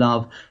person you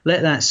love.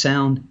 Let that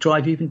sound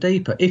drive you even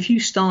deeper. If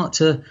you start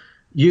to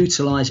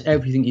utilise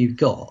everything you've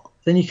got,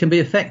 then you can be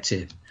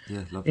effective.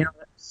 Yeah, lovely.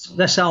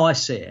 That's how I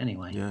see it,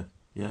 anyway.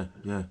 Yeah,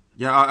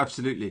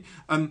 absolutely.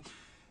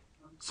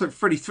 So,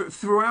 Freddie,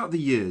 throughout the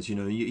years,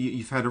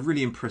 you've had a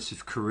really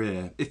impressive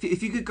career.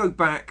 If you could go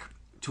back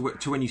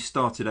to when you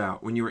started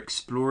out, when you were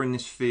exploring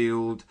this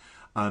field,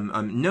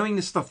 knowing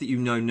the stuff that you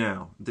know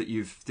now, that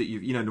you've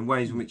the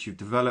ways in which you've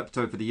developed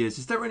over the years,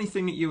 is there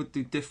anything that you would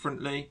do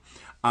differently?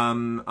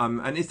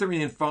 And is there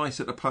any advice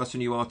that the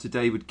person you are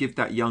today would give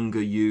that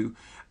younger you,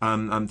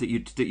 that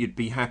you'd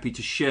be happy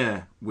to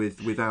share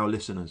with our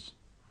listeners?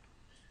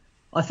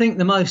 I think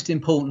the most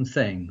important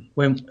thing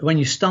when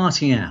you're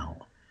starting out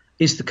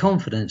is the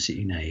confidence that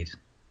you need.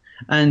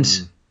 And,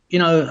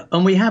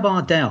 and we have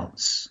our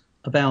doubts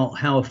about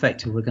how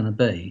effective we're going to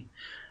be.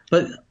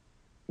 But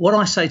what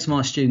I say to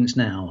my students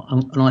now,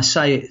 and I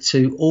say it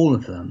to all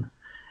of them,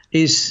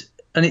 is,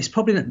 and it's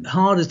probably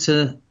harder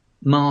to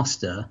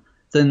master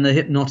than the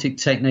hypnotic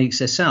techniques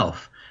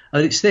themselves.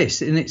 It's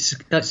this, and it's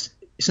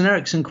an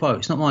Erickson quote.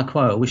 It's not my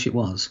quote. I wish it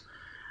was.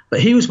 But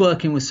he was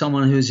working with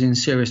someone who was in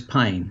serious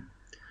pain.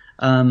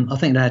 I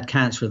think they had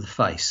cancer of the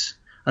face,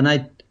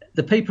 and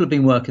the people who'd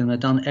been working, they'd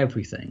done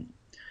everything.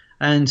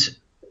 And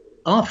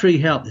after he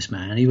helped this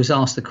man, he was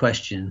asked the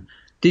question,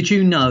 did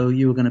you know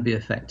you were going to be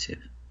effective?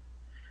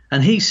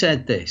 And he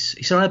said this,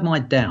 he said, I had my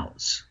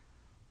doubts,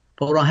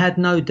 but what I had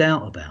no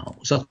doubt about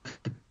was I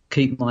could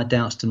keep my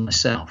doubts to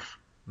myself.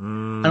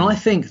 And I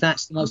think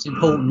that's the most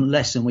important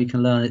lesson we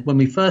can learn when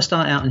we first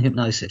start out in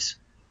hypnosis,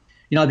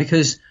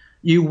 because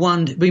you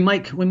wonder, we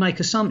make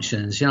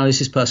assumptions. Is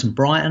this person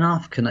bright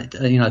enough? Can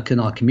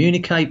I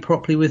communicate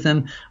properly with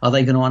them? Are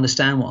they going to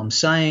understand what I'm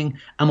saying?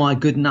 Am I a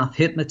good enough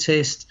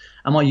hypnotist?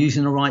 Am I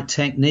using the right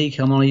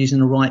technique? Am I using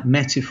the right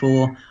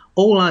metaphor?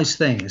 All those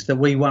things that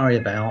we worry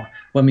about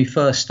when we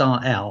first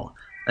start out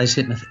as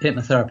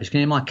hypnotherapists. Can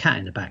you hear my cat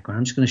in the background?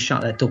 I'm just going to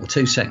shut that door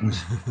 2 seconds.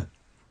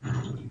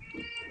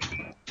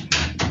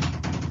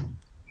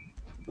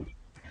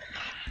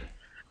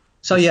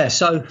 So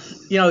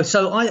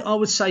I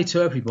would say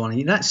to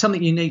everybody, that's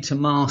something you need to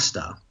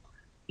master.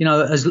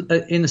 As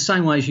in the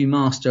same way as you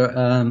master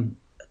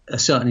a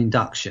certain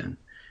induction,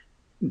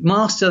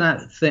 master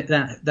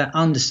that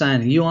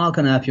understanding. You are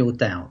going to have your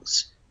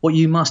doubts. What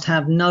you must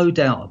have no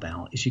doubt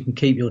about is you can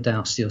keep your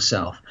doubts to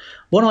yourself.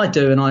 What I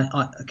do, and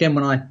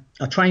when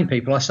I train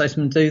people, I say to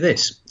them, do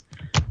this.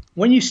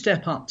 When you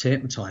step up to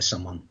hypnotise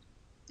someone,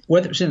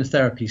 whether it's in a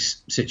therapy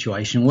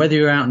situation, whether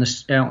you're out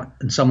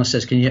and someone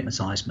says, can you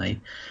hypnotise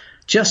me?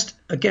 Just,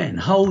 again,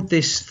 hold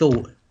this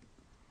thought.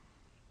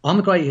 I'm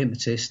a great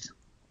hypnotist.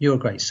 You're a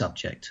great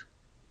subject.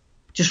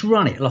 Just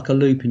run it like a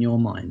loop in your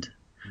mind.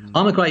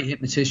 I'm a great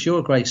hypnotist. You're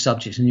a great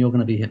subject, and you're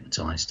going to be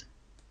hypnotised.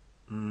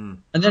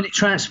 And then it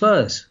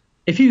transfers.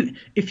 If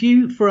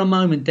you for a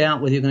moment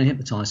doubt whether you're going to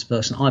hypnotise a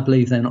person, I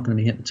believe they're not going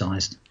to be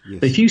hypnotised. Yes.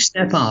 But if you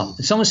step up,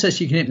 if someone says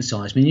you can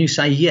hypnotise me, and you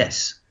say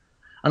yes,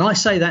 and I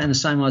say that in the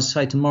same way as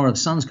I say tomorrow the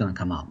sun's going to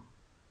come up.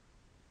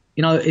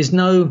 There's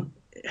no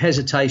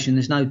hesitation.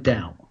 There's no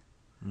doubt.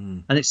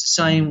 And it's the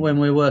same when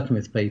we're working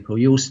with people.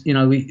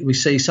 We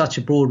see such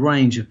a broad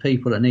range of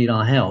people that need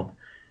our help.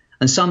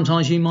 And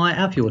sometimes you might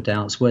have your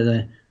doubts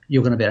whether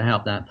you're going to be able to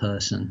help that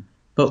person.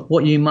 But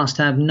what you must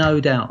have no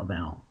doubt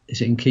about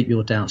is you can keep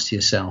your doubts to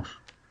yourself.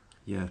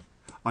 Yeah,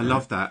 I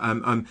love that.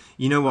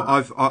 You know what?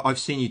 I've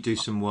seen you do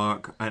some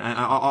work, and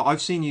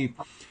I've seen you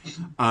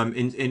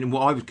in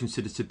what I would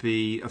consider to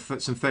be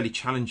some fairly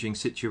challenging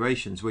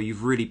situations where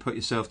you've really put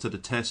yourself to the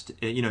test,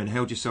 and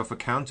held yourself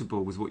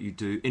accountable with what you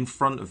do in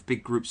front of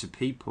big groups of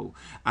people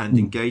and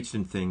engaged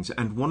in things.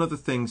 And one of the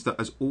things that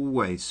has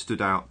always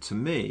stood out to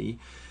me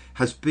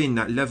has been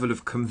that level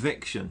of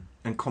conviction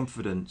and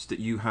confidence that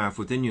you have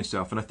within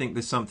yourself. And I think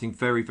there's something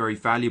very, very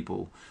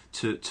valuable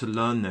to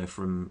learn there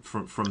from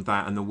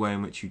that and the way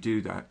in which you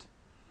do that.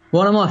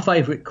 One of my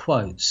favourite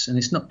quotes, and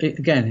it's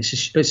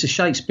a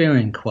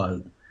Shakespearean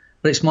quote,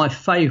 but it's my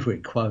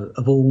favourite quote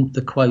of all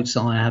the quotes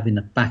I have in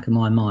the back of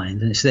my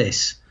mind, and it's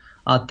this: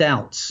 our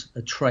doubts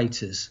are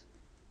traitors.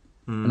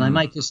 and they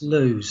make us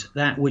lose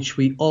that which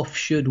we oft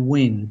should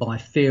win by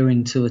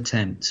fearing to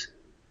attempt.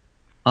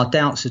 Our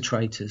doubts are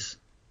traitors,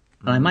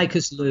 and they make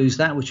us lose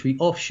that which we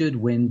oft should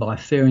win by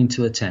fearing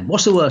to attempt.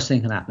 What's the worst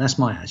thing can happen? That's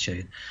my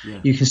attitude. Yeah.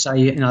 You can say,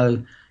 you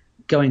know,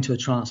 go into a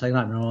trance, they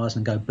open their eyes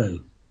and go,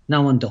 boo.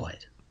 No one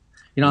died.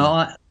 You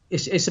know,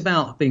 it's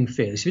about being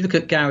fearless. If you look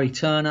at Gary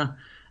Turner,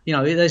 you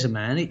know, there's a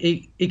man,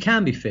 he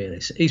can be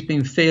fearless. He's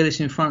been fearless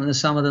in front of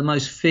some of the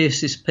most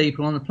fiercest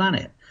people on the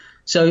planet.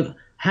 So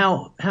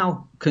how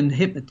can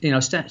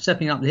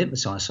stepping up to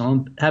hypnotise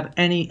someone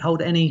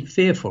hold any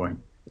fear for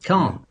him? It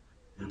can't.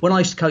 When I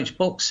used to coach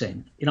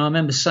boxing, you know, I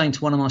remember saying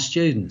to one of my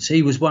students,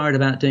 he was worried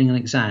about doing an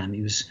exam.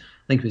 I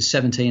think he was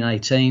 17,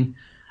 18,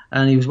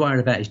 and he was worried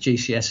about his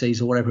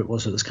GCSEs or whatever it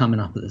was that was coming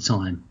up at the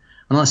time.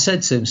 And I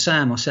said to him,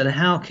 Sam, I said,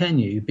 how can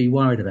you be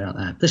worried about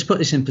that? Let's put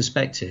this in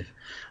perspective.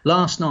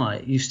 Last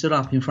night, you stood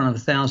up in front of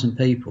 1,000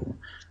 people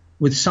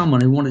with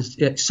someone who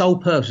wanted, sole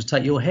purpose was to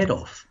take your head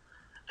off.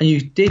 And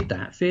you did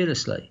that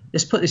fearlessly.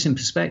 Let's put this in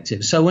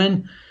perspective. So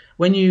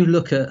when you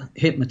look at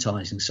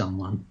hypnotising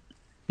someone,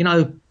 you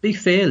know, be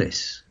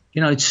fearless.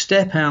 You know,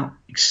 step out,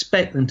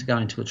 expect them to go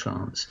into a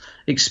trance,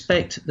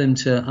 expect them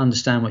to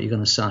understand what you're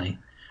going to say,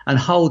 and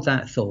hold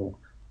that thought.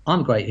 I'm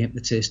a great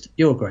hypnotist.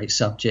 You're a great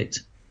subject.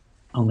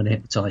 I'm going to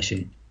hypnotise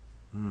you.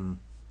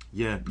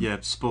 Yeah,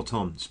 spot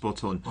on.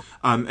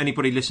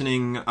 Anybody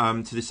listening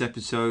to this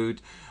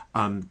episode,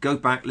 go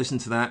back, listen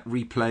to that,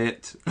 replay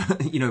it,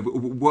 you know,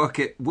 work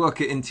it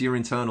into your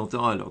internal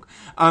dialogue.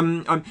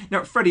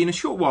 Now, Freddie, in a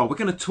short while, we're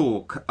going to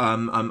talk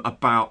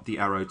about the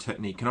arrow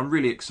technique, and I'm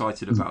really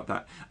excited about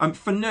that.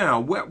 For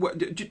now,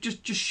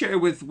 just share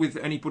with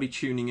anybody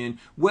tuning in,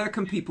 where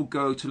can people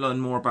go to learn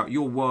more about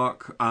your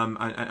work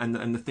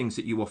and the things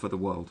that you offer the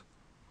world?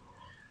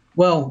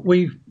 Well,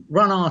 we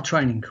run our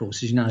training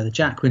courses, you know, the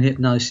Jack Quinn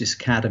Hypnosis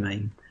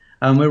Academy.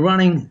 We're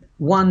running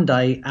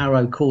one-day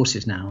arrow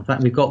courses now. In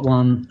fact, we've got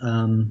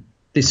one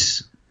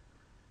this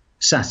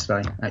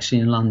Saturday, actually,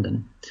 in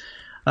London.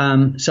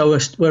 So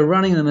we're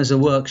running them as a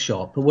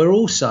workshop, but we're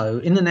also,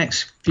 in the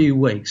next few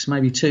weeks,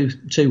 maybe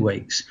two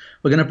weeks,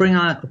 we're going to bring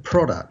out a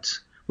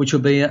product, which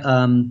will be a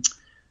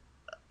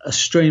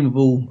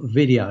streamable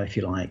video, if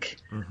you like,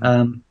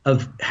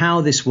 of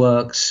how this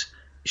works,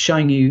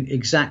 showing you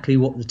exactly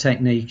what the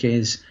technique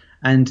is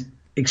and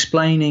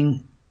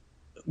explaining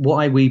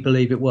why we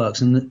believe it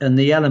works and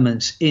the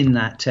elements in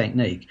that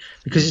technique,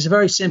 because it's a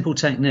very simple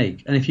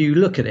technique, and if you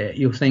look at it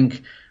you'll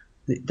think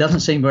it doesn't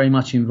seem very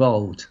much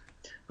involved,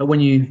 but when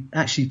you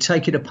actually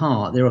take it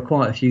apart there are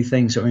quite a few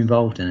things that are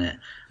involved in it,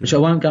 which I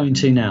won't go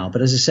into now.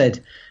 But as I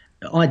said,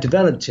 I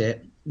developed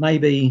it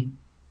maybe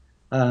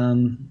I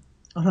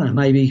don't know,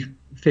 maybe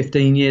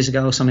 15 years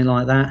ago or something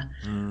like that.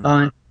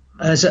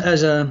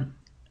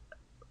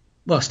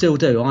 Well, I still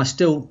do. I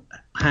still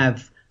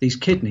have these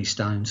kidney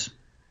stones.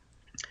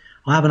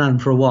 I haven't had them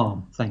for a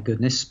while, thank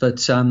goodness. But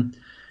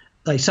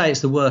they say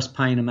it's the worst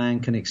pain a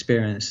man can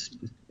experience.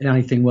 The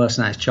only thing worse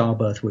than that is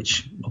childbirth,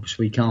 which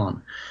obviously we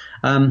can't.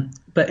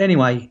 But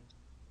anyway,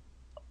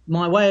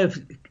 my way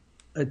of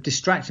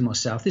distracting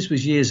myself, this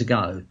was years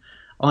ago.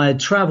 I had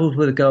travelled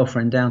with a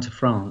girlfriend down to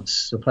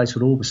France, to a place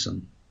called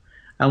Aubusson.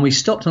 And we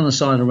stopped on the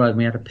side of the road and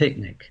we had a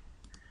picnic.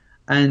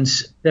 And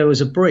there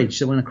was a bridge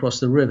that went across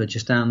the river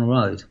just down the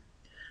road.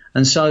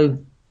 And so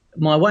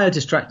my way of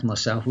distracting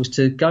myself was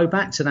to go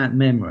back to that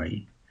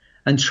memory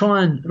and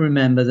try and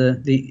remember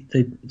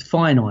the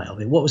finite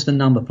of it. What was the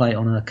number plate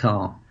on her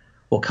car?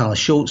 What colour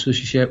shorts was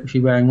she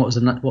wearing? What was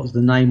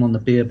the name on the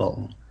beer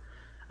bottle?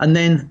 And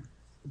then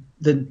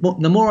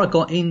the more I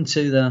got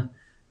into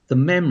the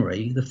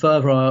memory, the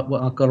further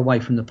I got away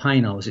from the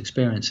pain I was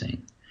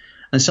experiencing.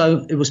 And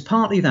so it was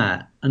partly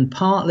that, and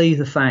partly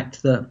the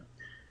fact that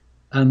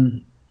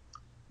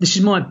this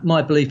is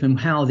my belief in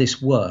how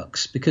this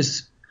works,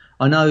 because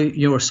I know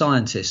you're a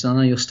scientist, and I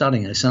know you're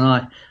studying this,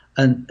 and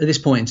at this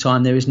point in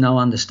time there is no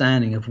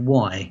understanding of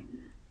why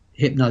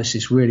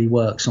hypnosis really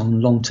works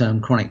on long-term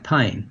chronic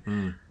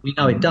pain. We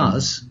know it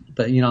does,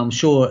 but you know, I'm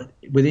sure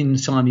within the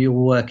time you're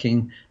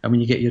working and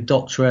when you get your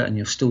doctorate and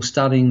you're still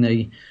studying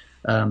the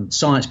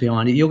science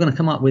behind it, you're going to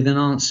come up with an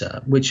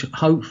answer which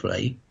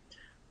hopefully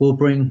will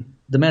bring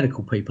the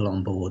medical people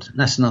on board. And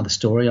that's another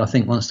story. I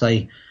think once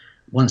they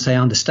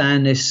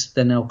understand this,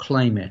 then they'll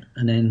claim it,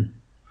 and then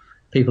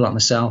people like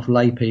myself,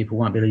 lay people,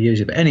 won't be able to use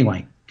it. But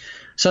anyway,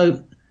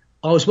 so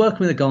I was working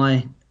with a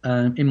guy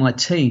in my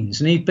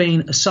teens, and he'd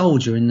been a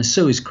soldier in the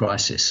Suez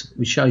Crisis,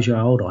 which shows you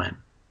how old I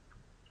am.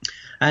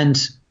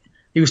 And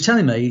he was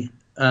telling me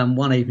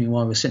one evening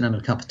while we were sitting having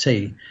a cup of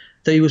tea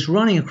that he was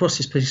running across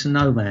this piece of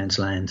no man's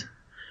land,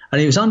 and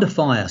he was under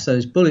fire, so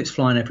there's bullets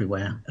flying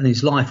everywhere, and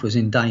his life was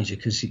in danger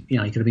because he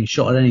could have been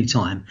shot at any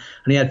time.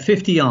 And he had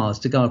 50 yards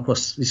to go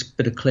across this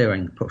bit of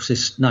clearing, across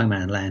this no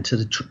man's land to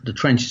the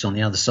trenches on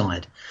the other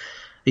side.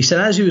 He said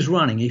as he was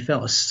running, he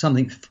felt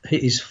something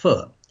hit his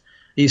foot.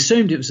 He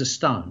assumed it was a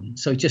stone,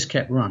 so he just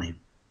kept running.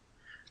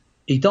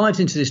 He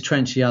dived into this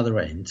trench at the other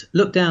end,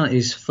 looked down at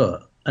his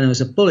foot, and there was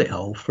a bullet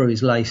hole through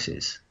his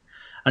laces.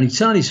 And he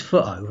turned his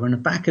foot over, and the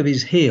back of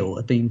his heel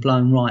had been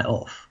blown right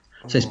off.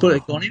 So his bullet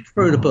had gone in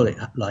through the bullet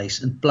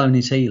lace and blown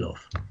his heel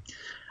off.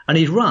 And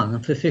he'd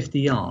run for 50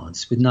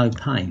 yards with no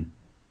pain.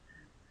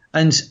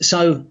 And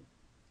so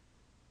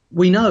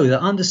we know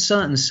that under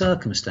certain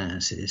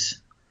circumstances,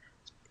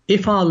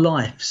 if our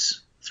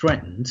life's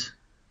threatened,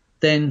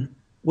 then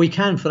we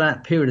can, for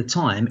that period of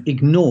time,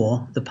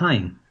 ignore the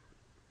pain.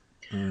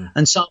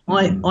 And so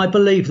I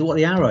believe that what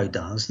the arrow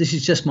does, this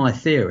is just my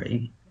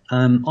theory,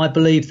 I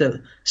believe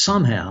that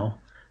somehow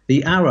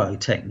the arrow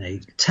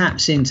technique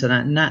taps into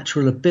that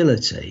natural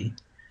ability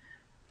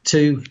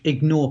to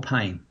ignore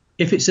pain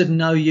if it's of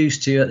no use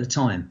to you at the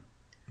time.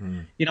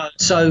 You know,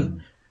 so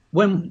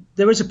when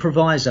there is a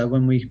proviso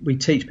when we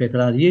teach people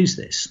how to use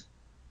this,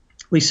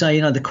 we say,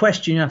 you know, the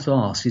question you have to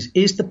ask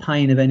is the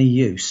pain of any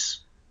use?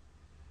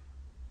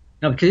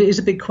 Now, because it is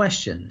a big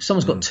question.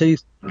 Someone's got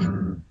toothache.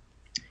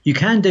 You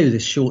can do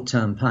this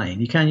short-term pain.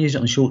 You can use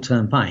it on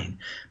short-term pain.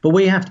 But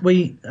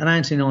and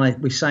Anthony and I,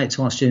 we say it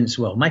to our students as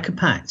well, make a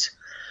pact.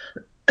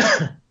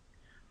 The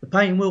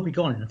pain will be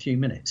gone in a few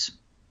minutes,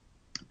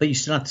 but you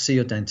still have to see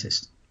your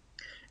dentist.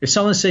 If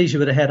someone sees you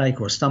with a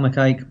headache or a stomach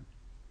ache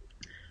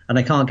and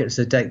they can't get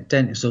to the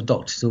dentist or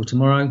doctor till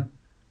tomorrow,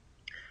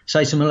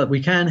 say to them, look,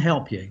 we can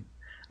help you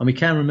and we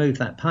can remove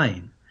that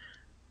pain,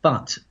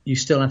 but you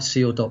still have to see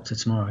your doctor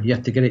tomorrow. You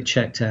have to get it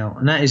checked out.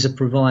 And that is a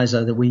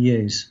proviso that we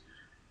use.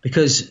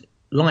 Because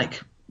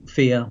like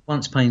fear,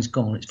 once pain's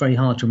gone, it's very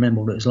hard to remember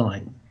what it was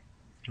like.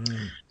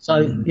 So,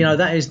 you know,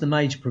 that is the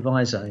major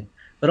proviso.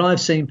 But I've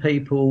seen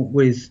people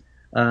with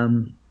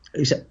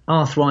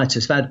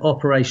arthritis, they've had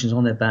operations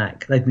on their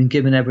back. They've been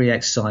given every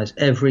exercise,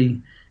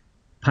 every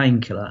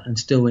painkiller, and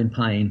still in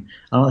pain.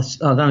 And I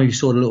don't know if you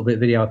saw the little bit of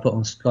video I put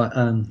on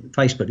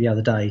Facebook the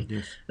other day.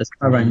 Yes. The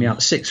guy rang me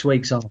up 6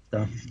 weeks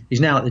after. He's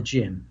now at the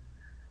gym.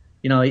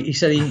 You know, he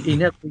said he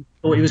never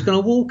thought he was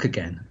going to walk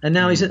again. And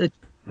now he's at the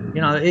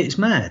You know, it's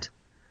mad.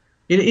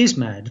 It is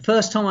mad. The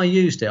first time I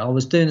used it, I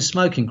was doing a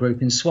smoking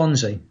group in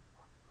Swansea.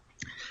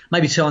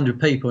 Maybe 200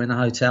 people in a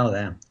hotel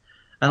there.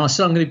 And I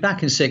said, I'm going to be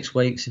back in 6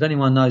 weeks. If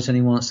anyone knows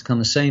anyone wants to come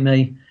and see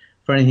me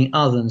for anything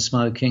other than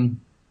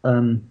smoking,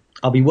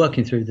 I'll be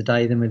working through the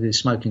day. Then we'll do a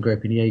smoking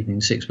group in the evening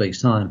in 6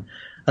 weeks' time.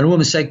 And a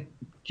woman said,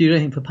 do you do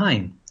anything for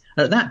pain?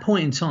 And at that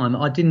point in time,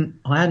 I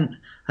hadn't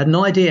had an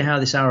idea how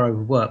this arrow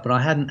would work, but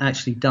I hadn't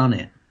actually done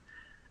it.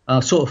 I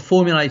sort of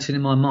formulated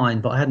in my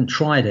mind, but I hadn't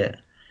tried it.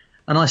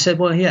 And I said,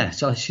 well, yeah.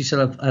 So she said,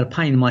 I've had a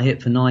pain in my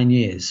hip for 9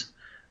 years.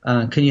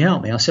 Can you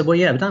help me? I said, well,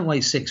 yeah, but don't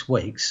wait 6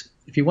 weeks.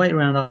 If you wait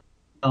around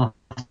after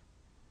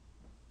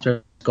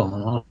it's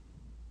gone.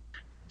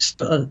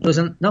 There was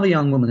another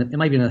young woman,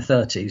 maybe in her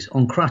 30s,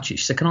 on crutches.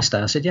 She said, can I stay?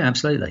 I said, yeah,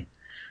 absolutely.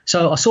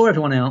 So I saw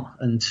everyone out,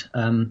 and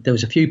there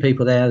was a few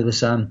people there. There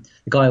was the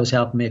guy who was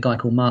helping me, a guy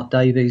called Mark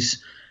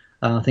Davies.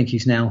 I think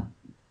he's now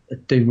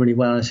doing really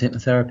well as a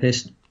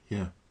hypnotherapist.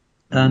 Yeah.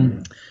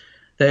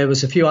 There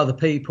was a few other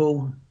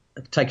people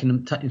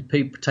taking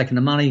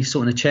the money,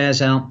 sorting the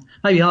chairs out.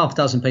 Maybe half a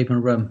dozen people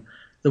in a room.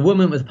 The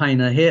woman with pain in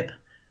her hip,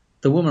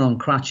 the woman on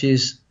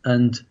crutches,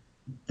 and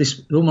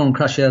the woman on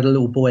crutches had a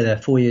little boy there,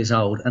 4 years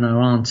old, and her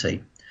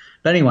auntie.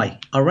 But anyway,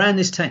 I ran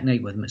this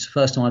technique with them. It's the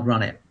first time I'd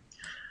run it.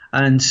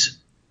 And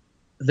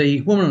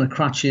the woman on the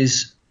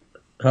crutches,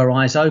 her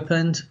eyes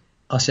opened.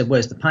 I said,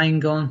 where's the pain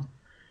gone?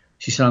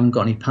 She said, I haven't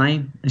got any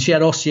pain. And she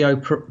had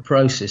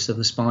osteoporosis of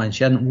the spine.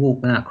 She hadn't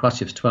walked without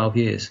crutches for 12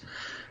 years.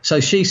 So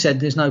she said,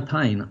 there's no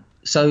pain.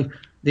 So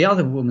the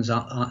other woman's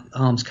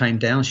arms came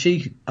down.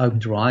 She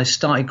opened her eyes,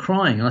 started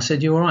crying. And I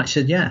said, you all right? She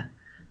said, yeah.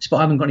 She said, but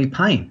I haven't got any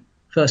pain.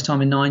 First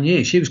time in 9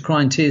 years. She was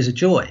crying tears of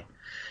joy.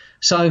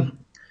 So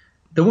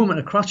the woman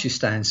at the crutches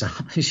stands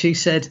up and she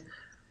said,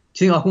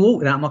 do you think I can walk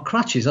without my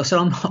crutches? I said,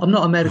 I'm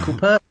not a medical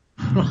person.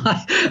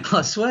 Right?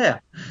 I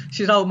swear.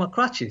 She said, oh, my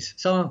crutches.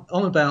 So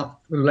I'm about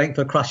the length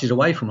of crutches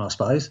away from her, I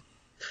suppose.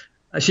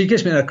 She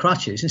gives me her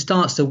crutches and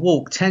starts to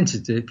walk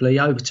tentatively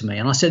over to me.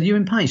 And I said, are you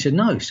in pain? She said,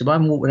 no. She said, I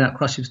haven't walked without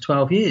crutches for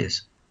 12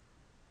 years.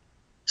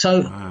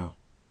 So wow.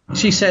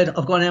 She said,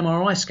 I've got an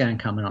MRI scan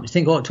coming up. You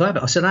think I ought to have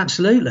it? I said,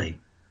 absolutely.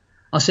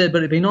 I said, but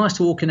it'd be nice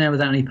to walk in there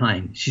without any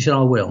pain. She said,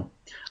 I will.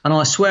 And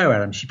I swear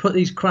at him, she put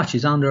these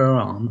crutches under her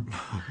arm.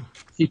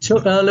 She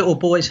took her little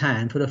boy's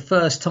hand for the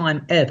first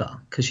time ever,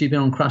 because she'd been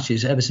on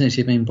crutches ever since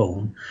he'd been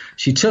born.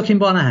 She took him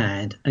by the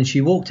hand and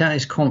she walked out of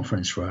his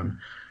conference room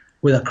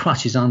with her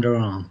crutches under her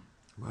arm.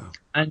 Wow.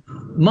 And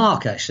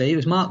Mark, actually, it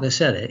was Mark that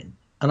said it,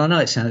 and I know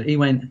it sounded, he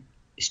went,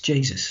 it's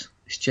Jesus.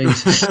 It's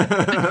Jesus.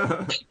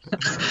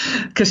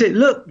 Because it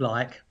looked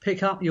like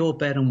pick up your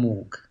bed and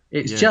walk.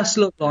 It's just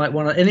looked like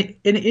one of, and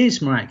it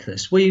is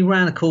miraculous. We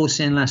ran a course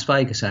in Las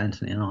Vegas,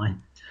 Anthony and I.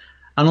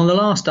 And on the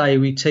last day,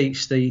 we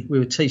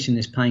were teaching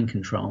this pain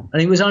control.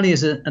 And it was only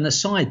as an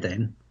aside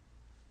then.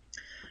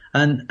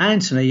 And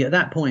Anthony, at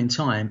that point in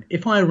time,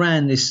 if I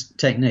ran this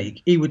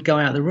technique, he would go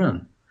out of the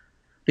room.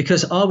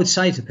 Because I would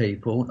say to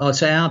people, I'd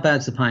say, how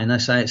bad's the pain? They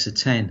say it's a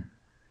 10.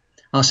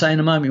 I'll say in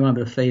a moment you won't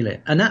be able to feel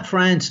it. And that for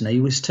Anthony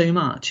was too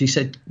much. He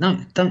said, no,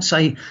 don't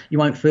say you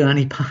won't feel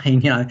any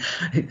pain. You know,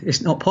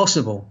 it's not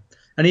possible.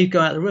 And he'd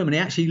go out of the room, and he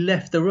actually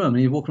left the room and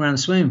he'd walk around the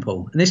swimming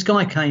pool. And this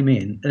guy came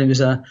in, and it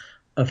was a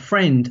a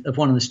friend of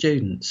one of the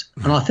students,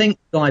 and I think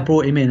the guy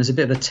brought him in as a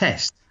bit of a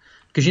test,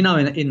 because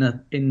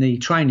in the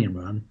training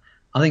room,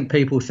 I think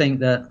people think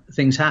that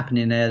things happen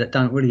in there that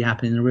don't really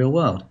happen in the real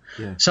world.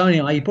 Yeah. So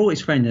anyway, he brought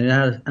his friend in,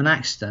 had an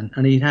accident,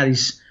 and he had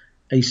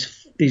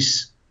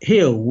his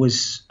heel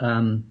was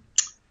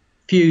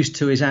fused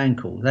to his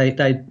ankle. They'd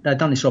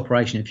done this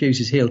operation and fused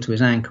his heel to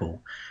his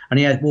ankle, and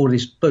he wore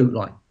this boot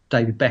like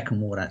David Beckham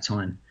wore that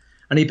time,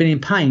 and he'd been in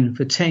pain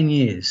for 10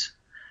 years,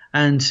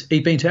 and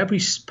he'd been to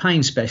every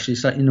pain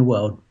specialist in the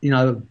world,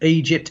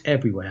 Egypt,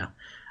 everywhere,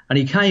 and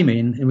he came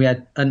in,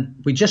 and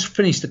we just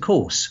finished the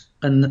course,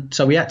 and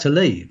so we had to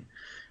leave.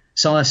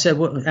 So I said,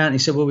 Anthony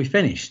said, well, we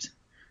finished.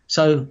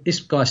 So this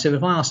guy said,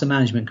 if I ask the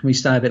management, can we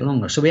stay a bit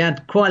longer? So we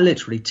had quite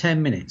literally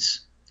 10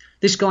 minutes.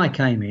 This guy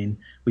came in,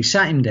 we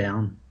sat him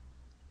down,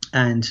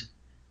 and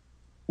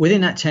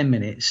within that 10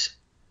 minutes,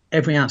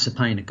 every ounce of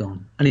pain had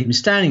gone. And he'd been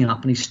standing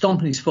up and he's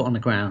stomping his foot on the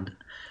ground.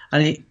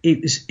 And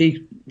it was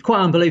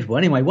quite unbelievable.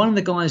 Anyway, one of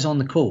the guys on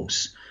the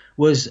course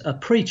was a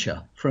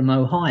preacher from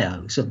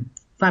Ohio. He's a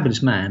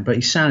fabulous man, but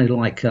he sounded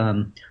like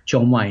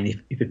John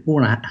Wayne. If he'd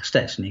worn a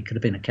Stetson, he could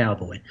have been a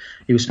cowboy.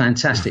 He was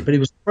fantastic, but he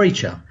was a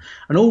preacher.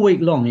 And all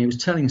week long, he was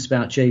telling us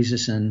about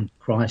Jesus and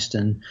Christ.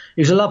 And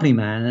he was a lovely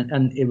man,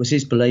 and it was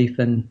his belief.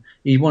 And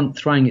he wasn't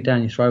throwing it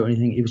down your throat or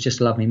anything. He was just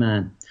a lovely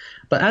man.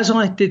 But as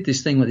I did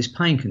this thing with this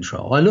pain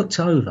control, I looked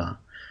over,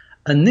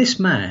 and this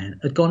man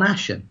had gone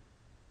ashen.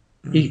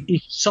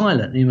 He's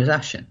silent, and he was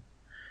ashen.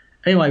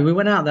 Anyway, we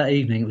went out that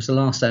evening. It was the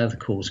last day of the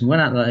course. We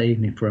went out that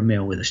evening for a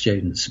meal with the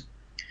students.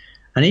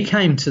 And he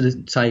came to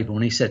the table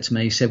and he said to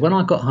me, he said, when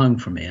I got home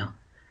from here,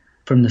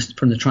 from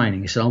the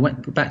training, he said, I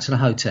went back to the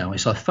hotel. He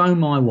said, I phoned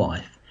my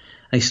wife.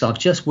 And he said, I've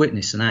just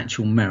witnessed an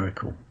actual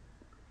miracle.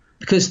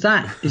 Because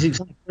that is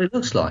exactly what it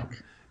looks like.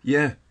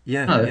 Yeah.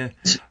 I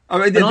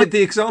mean,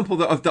 the example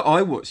that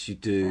I watched you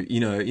do,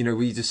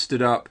 we just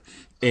stood up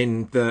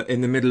in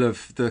the middle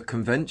of the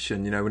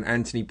convention, when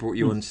Anthony brought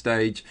you on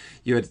stage,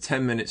 you had a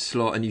 10-minute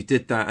slot and you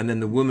did that, and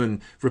then the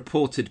woman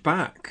reported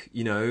back,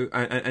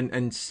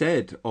 and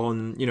said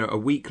on, a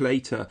week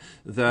later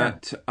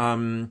that,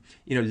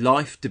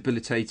 life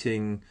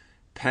debilitating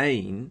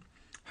pain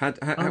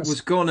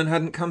was gone and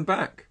hadn't come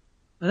back.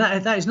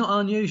 That is not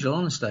unusual,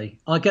 honestly.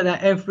 I get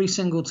that every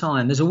single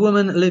time. There's a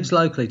woman that lives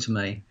locally to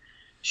me.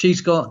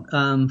 She's got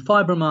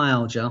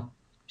fibromyalgia.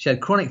 She had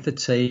chronic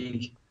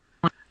fatigue,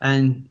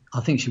 and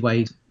I think she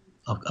weighed,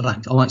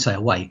 I won't say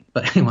her weight,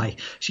 but anyway,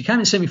 she came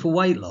and see me for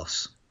weight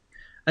loss.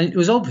 And it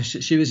was obvious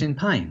that she was in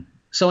pain.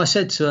 So I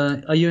said to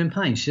her, are you in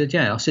pain? She said,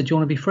 yeah. I said, do you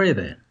want to be free of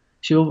it?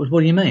 She said, what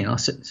do you mean? I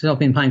said, I've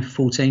been in pain for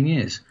 14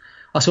 years.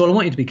 I said, well, I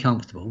want you to be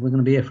comfortable. We're going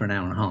to be here for an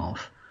hour and a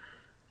half.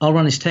 I'll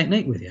run this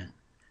technique with you.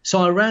 So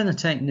I ran the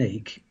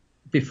technique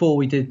before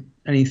we did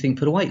anything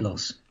for the weight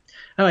loss.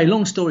 Anyway,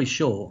 long story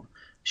short,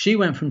 she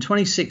went from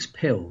 26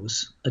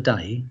 pills a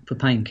day for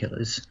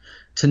painkillers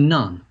to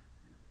none.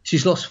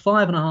 She's lost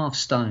 5.5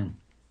 stone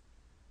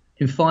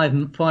in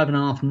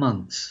 5.5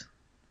 months,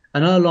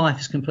 and her life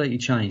has completely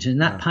changed,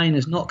 and that pain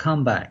has not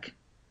come back.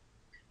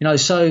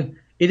 So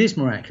it is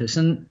miraculous,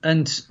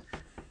 and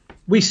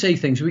we see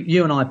things.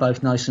 You and I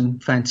both know some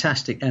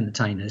fantastic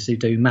entertainers who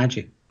do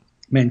magic,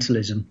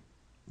 mentalism.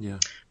 Yeah, and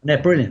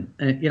they're brilliant.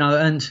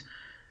 And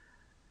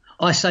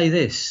I say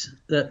this,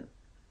 that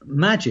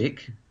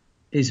magic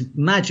is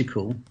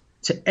magical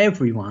to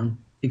everyone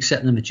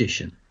except the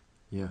magician.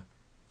 Yeah.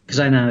 Because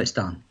they know it's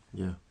done.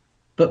 Yeah.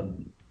 But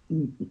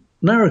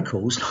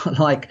miracles,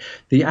 like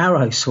the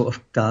arrow sort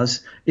of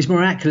does, is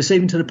miraculous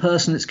even to the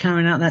person that's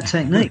carrying out that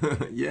technique.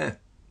 Yeah.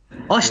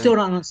 I still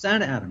don't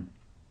understand it, Adam.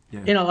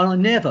 Yeah. I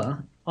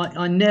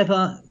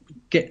never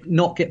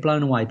get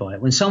blown away by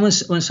it. When someone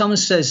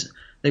says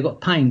they've got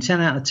pain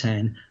 10 out of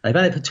 10, they've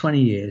had it for 20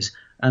 years,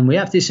 and we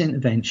have this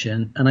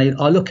intervention, and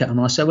I look at them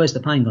and I say, where's the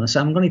pain gone? I say,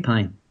 I haven't got any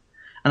pain.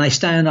 And they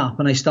stand up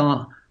and they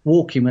start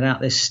walking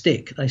without their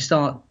stick. They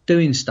start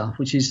doing stuff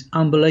which is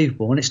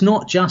unbelievable. And it's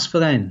not just for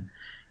them.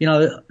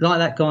 Like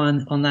that guy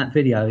on that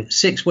video,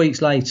 6 weeks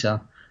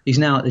later, he's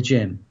now at the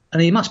gym. And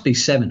he must be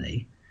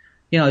 70.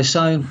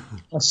 So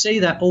I see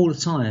that all the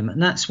time. And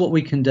that's what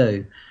we can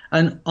do.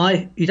 And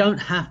you don't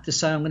have to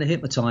say, I'm going to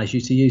hypnotize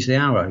you to use the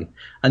arrow.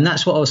 And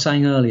that's what I was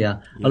saying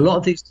earlier. Yeah. A lot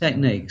of these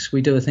techniques,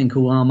 we do a thing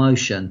called arm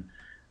motion.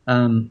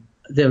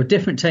 There are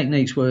different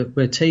techniques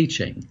we're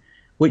teaching,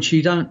 which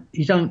you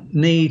don't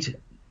need,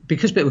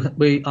 because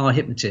we are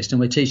hypnotists and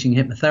we're teaching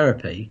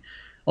hypnotherapy.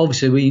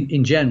 Obviously,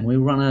 we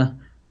run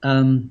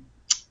an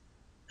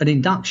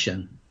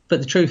induction, but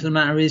the truth of the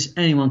matter is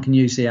anyone can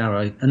use the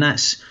arrow, and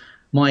that's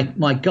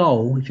my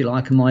goal, if you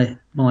like, and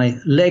my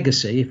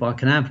legacy, if I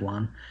can have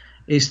one,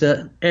 is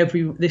that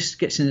this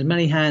gets in as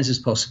many hands as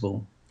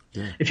possible.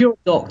 Yeah. If you're a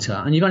doctor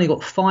and you've only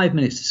got 5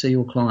 minutes to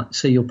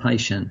see your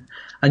patient,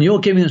 and you're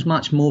giving as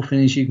much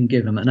morphine as you can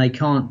give them, and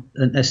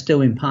they're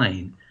still in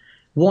pain,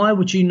 why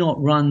would you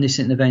not run this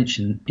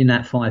intervention in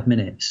that 5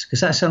 minutes?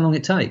 Because that's how long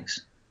it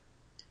takes.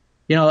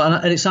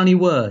 And it's only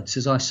words,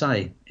 as I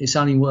say. It's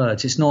only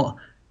words. We're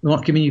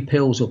not giving you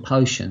pills or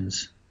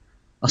potions.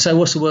 I say,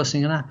 what's the worst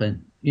thing that can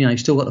happen? You've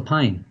still got the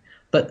pain.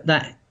 But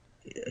that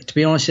to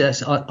be honest,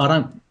 yes, I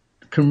don't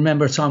can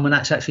remember a time when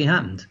that's actually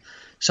happened.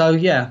 So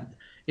yeah,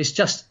 it's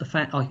just the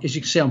fact. As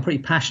you can see, I'm pretty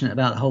passionate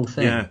about the whole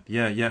thing.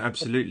 Yeah,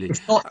 absolutely.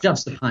 It's not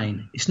just the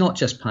pain. It's not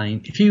just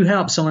pain. If you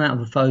help someone out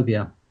of a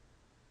phobia,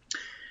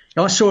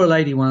 I saw a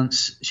lady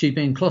once. She'd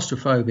been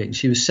claustrophobic.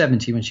 She was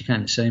 70 when she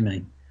came to see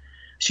me.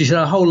 She said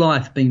her whole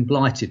life had been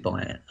blighted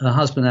by it. Her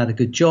husband had a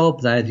good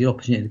job. They had the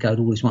opportunity to go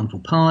to all these wonderful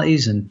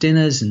parties and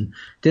dinners and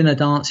dinner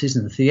dances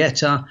and the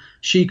theatre.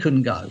 She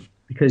couldn't go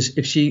because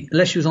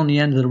unless she was on the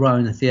end of the row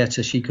in the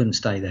theatre, she couldn't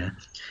stay there.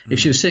 If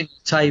she was sitting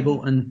at the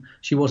table and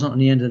she wasn't on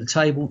the end of the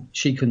table,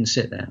 she couldn't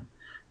sit there.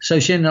 So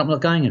she ended up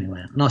not going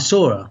anywhere. And I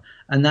saw her,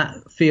 and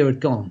that fear had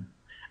gone.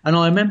 And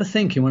I remember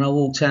thinking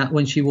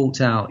when she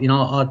walked out,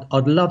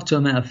 I'd love to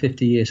have met her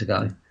 50 years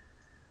ago.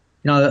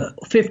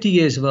 50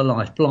 years of her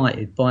life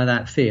blighted by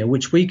that fear,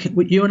 which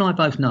you and I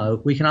both know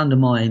we can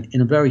undermine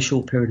in a very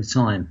short period of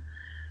time.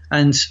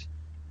 And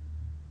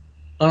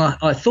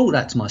I thought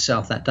that to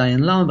myself that day,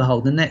 and lo and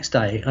behold, the next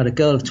day I had a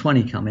girl of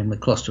 20 come in with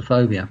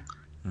claustrophobia.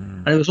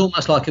 And it was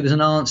almost like it was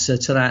an answer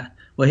to that.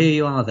 Well, here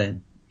you are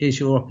then. Here's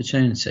your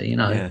opportunity,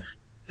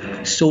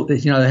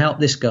 help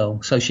this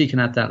girl so she can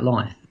have that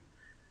life.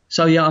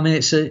 So, yeah, I mean,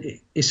 it's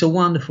a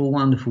wonderful,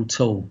 wonderful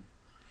tool.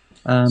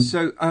 Let's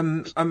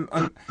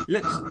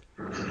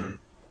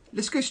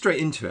go straight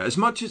into it. As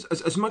much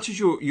as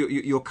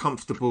you're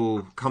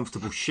comfortable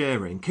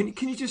sharing,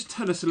 can you just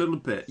tell us a little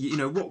bit?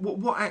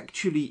 What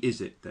actually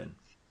is it then?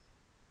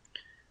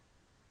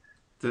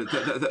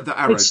 The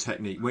arrow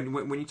technique.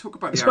 When you talk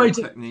about the arrow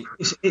technique,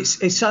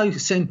 it's so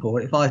simple.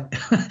 If I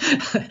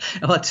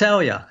if I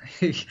tell you,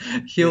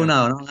 you'll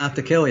know, and I'll have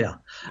to kill you.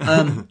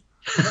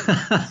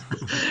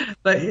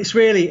 But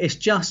it's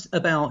just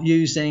about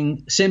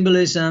using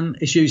symbolism.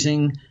 It's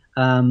using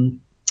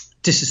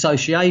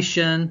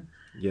disassociation.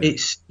 Yeah.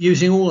 It's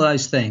using all of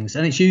those things,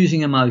 and it's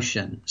using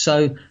emotion.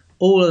 So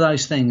all of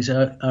those things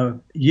are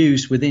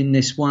used within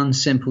this one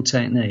simple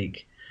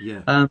technique.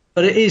 Yeah.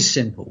 But it is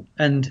simple,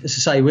 and as I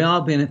say, we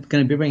are going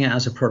to be bringing it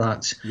as a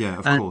product. Yeah,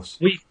 of course.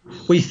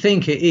 We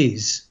think it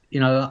is.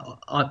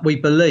 We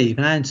believe,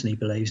 and Anthony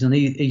believes, and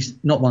he's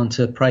not one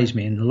to praise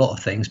me in a lot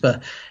of things,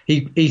 but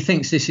he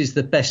thinks this is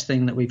the best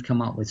thing that we've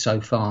come up with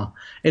so far,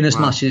 in as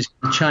much as it's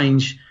going to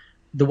change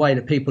the way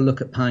that people look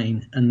at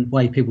pain and the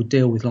way people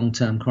deal with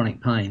long-term chronic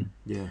pain.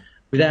 Yeah.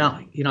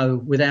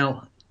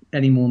 Without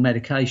any more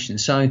medication.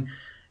 So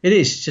it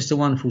is just a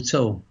wonderful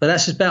tool. But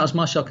that's about as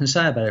much I can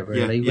say about it,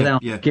 really,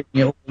 without giving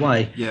it all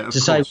away. Yeah, of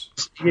course. Say,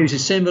 it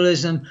uses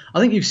symbolism. I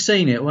think you've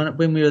seen it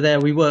when we were there.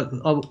 We worked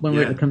when we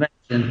were at the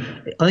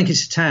convention. I think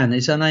it's Tan.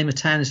 Is her name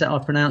Tan? Is that how I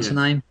pronounce her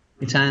name?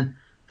 Tan.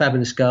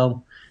 Fabulous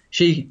girl.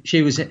 She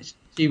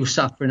was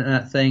suffering at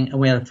that thing, and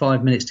we had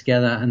 5 minutes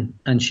together,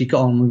 and she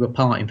got on. We were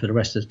partying for the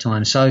rest of the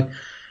time. So,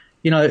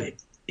 it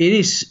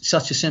is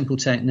such a simple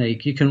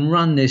technique. You can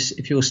run this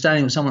if you're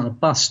standing with someone at a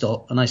bus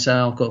stop and they say,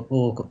 I've got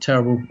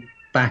terrible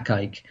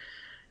backache.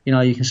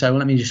 You can say, well,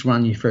 let me just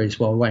run you through this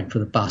while we're waiting for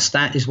the bus.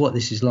 That is what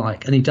this is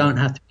like. And you don't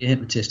have to be a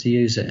hypnotist to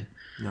use it.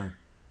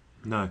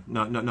 No.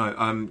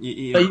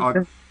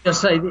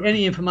 Just say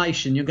any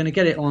information, you're going to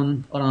get it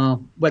on our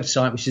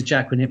website, which is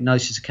Jack Quinn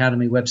Hypnosis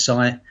Academy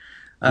website.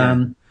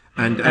 And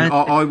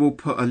I will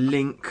put a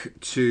link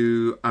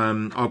to the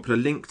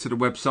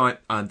website,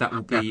 and that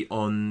will be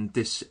on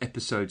this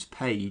episode's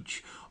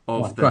page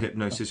of the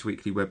Hypnosis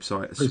Weekly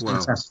website as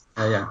well.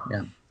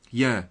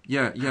 Yeah.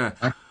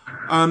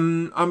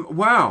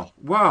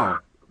 Wow,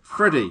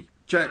 Freddie,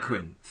 Jack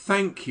Quinn,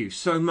 thank you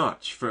so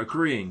much for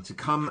agreeing to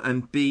come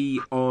and be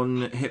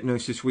on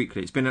Hypnosis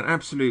Weekly. It's been an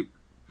absolute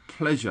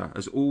pleasure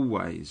as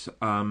always.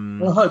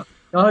 Well,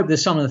 I hope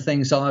there's some of the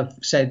things I've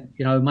said,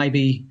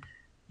 maybe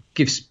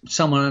gives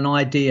someone an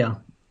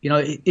idea.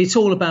 It's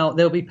all about,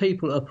 there'll be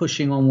people that are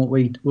pushing on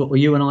what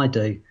you and I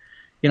do.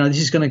 This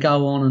is going to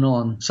go on and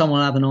on. Someone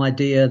will have an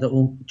idea that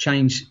will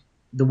change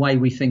the way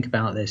we think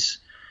about this.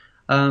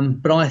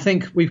 But I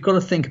think we've got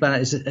to think about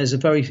it as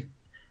a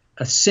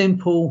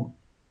simple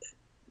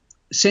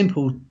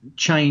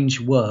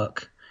change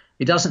work.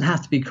 It doesn't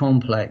have to be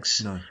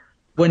complex. No.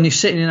 When you're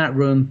sitting in that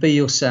room, be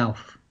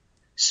yourself.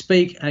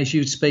 Speak as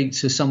you'd speak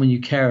to someone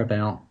you care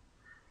about.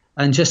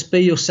 And just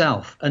be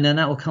yourself, and then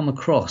that will come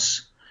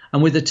across.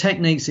 And with the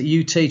techniques that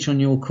you teach on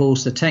your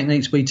course, the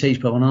techniques we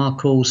teach on our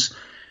course,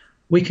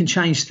 we can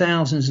change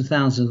thousands and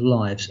thousands of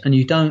lives. And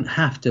you don't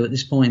have to, at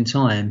this point in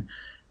time,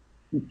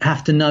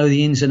 have to know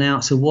the ins and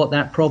outs of what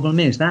that problem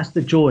is. That's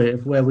the joy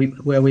of where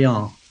we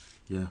are.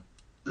 Yeah.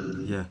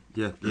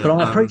 But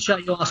I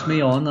appreciate you asking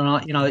me on,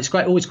 and it's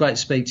always great to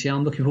speak to you.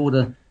 I'm looking forward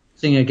to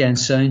seeing you again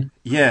soon.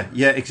 Yeah,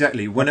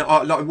 exactly. When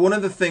one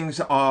of the things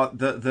that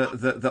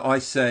I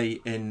say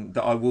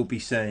that I will be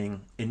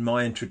saying in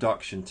my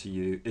introduction to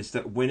you is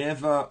that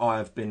whenever I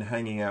have been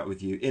hanging out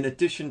with you, in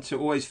addition to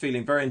always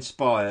feeling very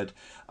inspired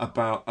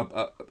about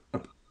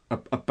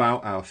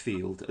our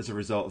field as a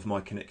result of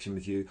my connection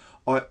with you,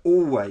 I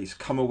always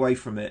come away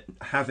from it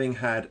having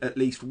had at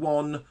least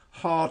one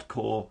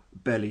hardcore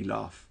belly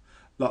laugh.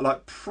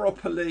 like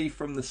properly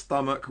from the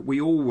stomach.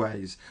 We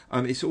always,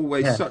 it's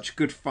always such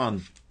good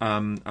fun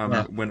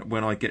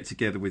when I get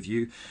together with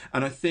you,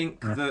 and I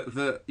think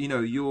that you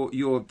know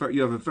you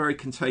have a very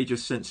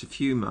contagious sense of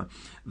humour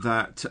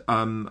that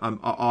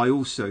I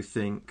also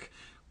think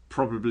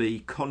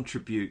probably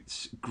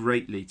contributes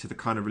greatly to the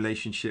kind of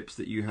relationships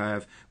that you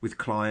have with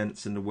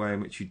clients and the way in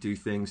which you do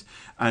things,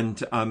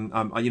 and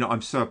you know,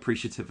 I'm so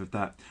appreciative of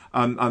that.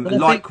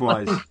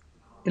 Likewise,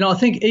 I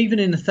think even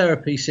in a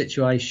therapy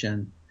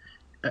situation,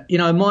 you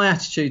know, my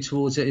attitude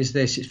towards it is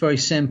this: it's very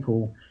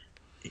simple.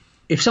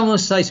 If someone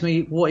was to say to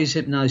me, "What is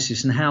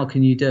hypnosis and how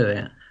can you do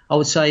it?" I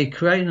would say,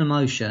 create an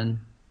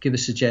emotion, give a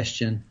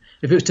suggestion.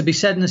 If it was to be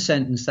said in a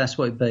sentence, that's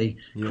what it'd be.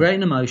 Yeah. Create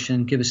an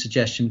emotion, give a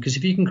suggestion. Because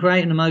if you can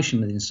create an emotion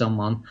within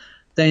someone,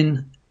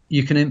 then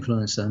you can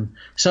influence them.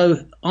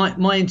 So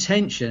my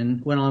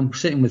intention when I'm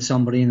sitting with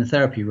somebody in the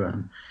therapy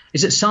room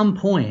is at some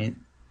point,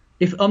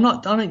 if I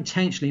don't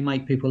intentionally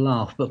make people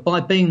laugh, but by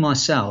being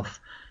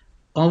myself,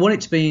 I want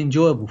it to be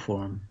enjoyable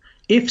for them.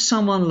 If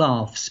someone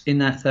laughs in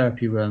that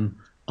therapy room,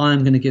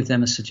 I'm going to give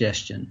them a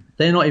suggestion.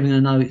 They're not even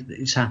going to know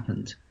it's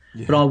happened,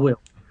 but I will.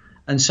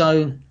 And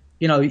so,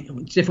 you know,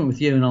 it's different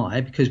with you and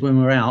I, because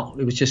when we're out,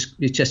 it's just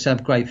to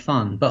have great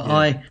fun. But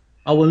I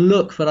will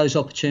look for those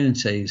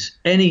opportunities.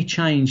 Any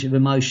change of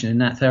emotion in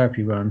that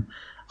therapy room,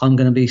 I'm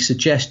going to be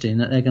suggesting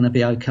that they're going to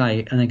be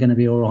okay and they're going to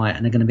be all right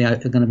and they're going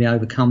to be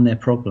overcome their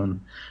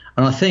problem.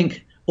 And I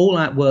think all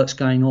that work's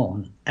going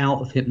on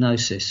out of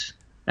hypnosis,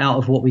 out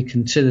of what we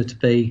consider to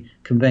be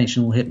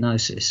conventional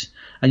hypnosis.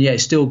 And yet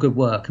it's still good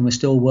work, and we're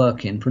still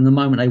working from the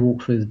moment they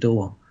walk through the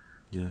door.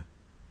 Yeah.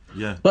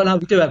 Yeah. But no,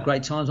 we do have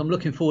great times. I'm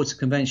looking forward to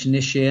convention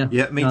this year.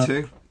 Yeah, me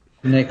too.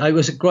 Nick, it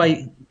was a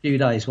great few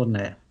days, wasn't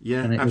it?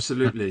 Yeah,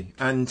 absolutely.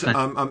 And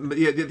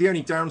the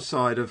only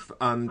downside of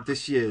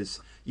this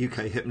year's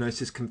UK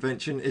Hypnosis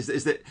Convention is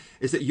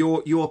that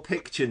your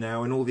picture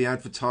now and all the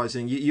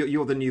advertising,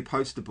 you're the new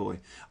poster boy.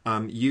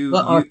 You've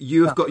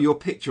got your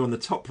picture on the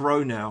top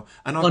row now,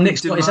 and I've been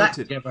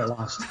demoted.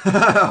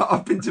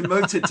 I've been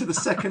demoted to the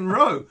second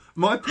row.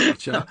 My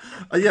picture,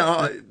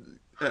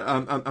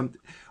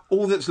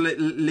 all that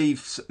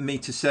leaves me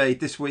to say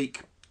this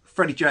week,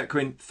 Freddie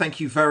Jacquin, thank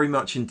you very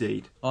much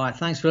indeed. All right,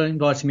 thanks for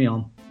inviting me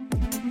on.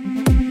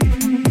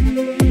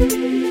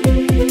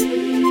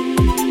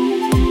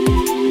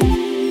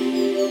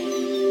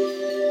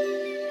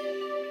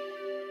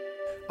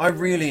 I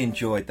really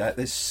enjoyed that.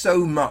 There's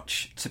so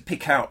much to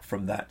pick out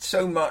from that,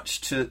 so much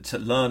to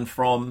learn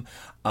from.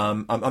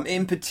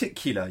 In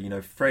particular, you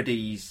know,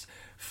 Freddie's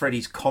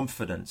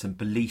confidence and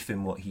belief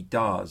in what he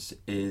does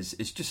is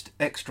just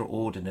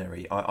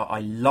extraordinary. I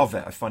love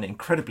it. I find it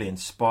incredibly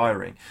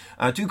inspiring.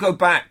 Do go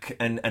back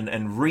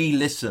and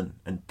re-listen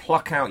and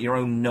pluck out your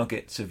own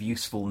nuggets of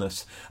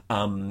usefulness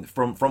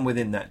from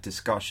within that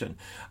discussion.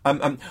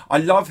 I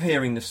love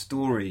hearing the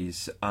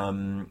stories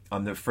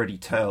that Freddie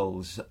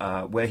tells,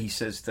 where he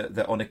says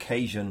that on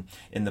occasion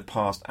in the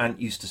past, Ant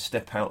used to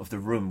step out of the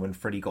room when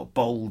Freddie got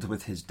bold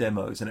with his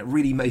demos, and it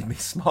really made me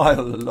smile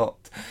a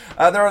lot.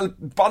 There are a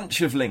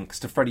bunch of links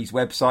to Freddie's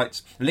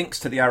websites, links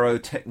to the Arrow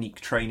Technique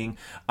training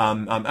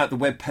at the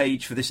web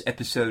page for this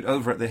episode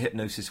over at the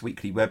Hypnosis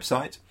Weekly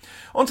website.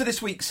 On to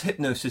this week's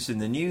Hypnosis in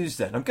the News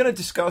then. I'm going to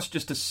discuss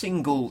just a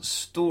single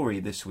story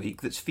this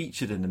week that's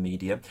featured in the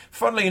media.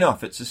 Funnily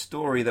enough, it's a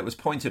story that was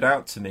pointed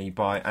out to me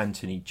by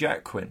Anthony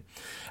Jacquin.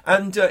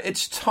 And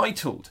it's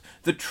titled,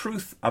 "The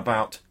Truth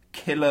About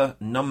Killer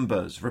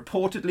Numbers,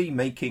 Reportedly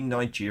Making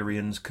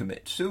Nigerians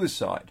Commit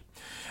Suicide."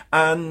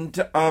 And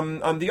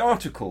the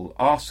article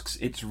asks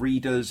its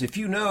readers if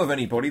you know of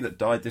anybody that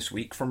died this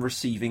week from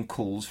receiving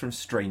calls from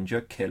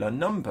stranger killer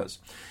numbers.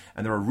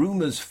 And there are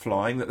rumours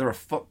flying that there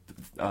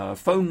are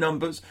phone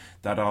numbers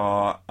that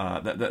are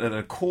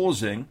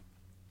causing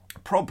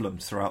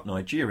problems throughout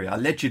Nigeria.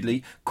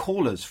 Allegedly,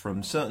 callers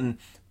from certain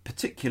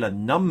particular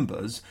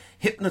numbers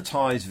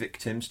hypnotise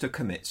victims to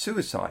commit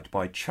suicide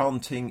by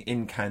chanting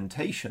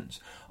incantations.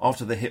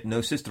 After the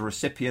hypnosis, the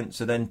recipients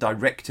are then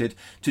directed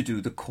to do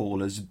the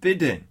caller's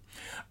bidding.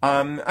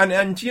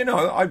 And you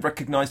know, I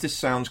recognise this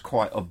sounds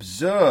quite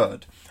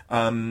absurd.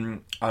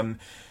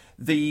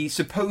 The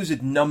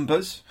supposed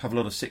numbers have a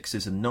lot of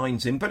sixes and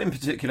nines in, but in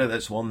particular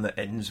there's one that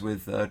ends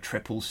with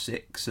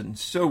 666 and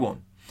so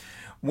on.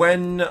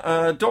 When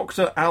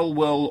Dr.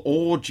 Alwell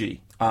Orji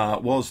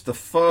was the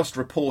first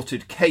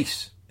reported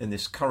case in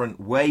this current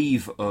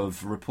wave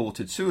of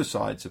reported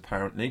suicides,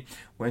 apparently,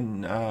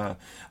 when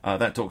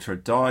that doctor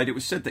had died, it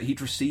was said that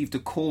he'd received a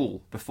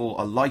call before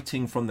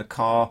alighting from the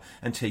car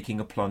and taking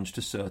a plunge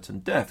to certain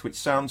death, which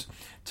sounds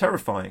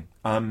terrifying,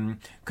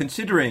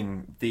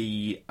 considering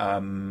the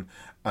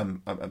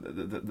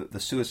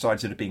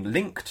suicides that are being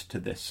linked to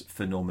this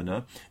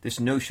phenomena. This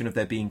notion of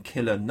there being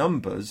killer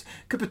numbers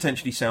could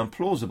potentially sound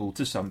plausible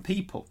to some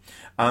people.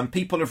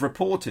 People have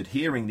reported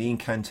hearing the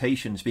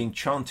incantations being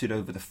chanted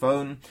over the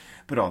phone,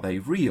 but are they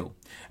real?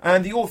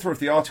 And the author of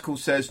the article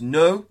says,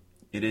 no,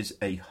 It is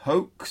a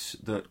hoax,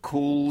 that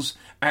calls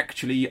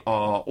actually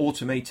are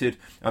automated,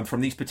 and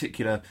from these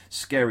particular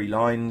scary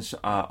lines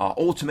are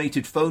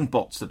automated phone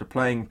bots that are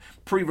playing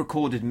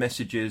pre-recorded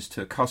messages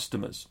to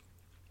customers.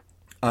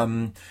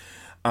 And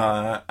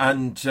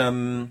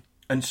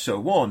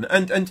so on.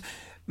 And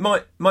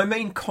my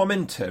main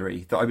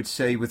commentary that I would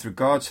say with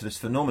regards to this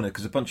phenomena,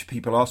 because a bunch of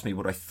people asked me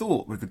what I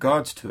thought with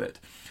regards to it,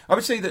 I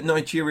would say that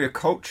Nigeria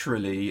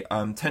culturally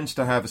tends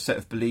to have a set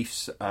of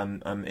beliefs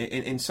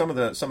in some of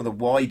the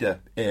wider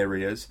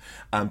areas,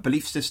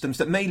 belief systems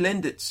that may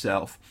lend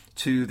itself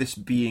to this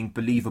being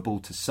believable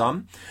to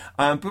some.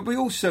 But we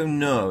also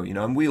know,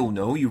 and we all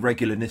know, you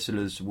regular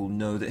listeners will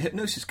know, that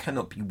hypnosis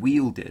cannot be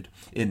wielded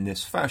in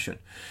this fashion.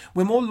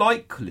 We're more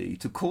likely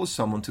to cause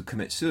someone to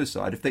commit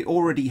suicide if they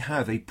already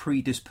have a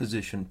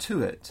predisposition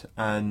to it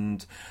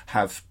and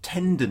have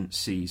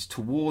tendencies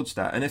towards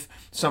that. And if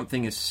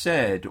something is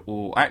said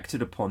or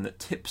acted upon that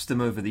tips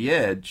them over the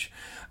edge,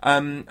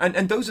 and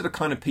those are the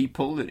kind of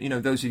people that,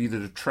 those of you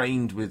that are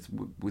trained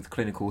with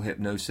clinical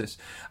hypnosis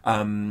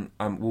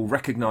will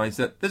recognise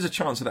that there's a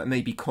chance that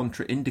may be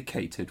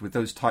contraindicated with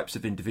those types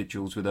of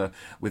individuals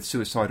with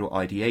suicidal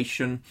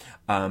ideation,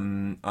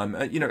 and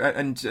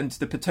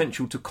the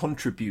potential to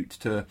contribute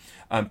to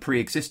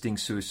pre-existing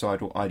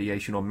suicidal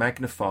ideation or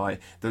magnify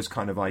those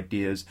kind of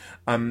ideas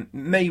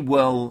may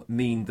well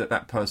mean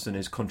that person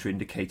is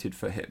contraindicated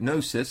for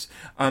hypnosis.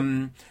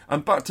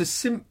 But to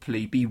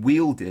simply be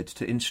wielded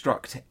to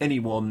instruct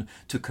anyone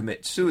to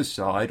commit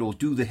suicide or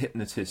do the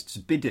hypnotist's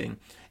bidding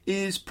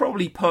is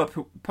probably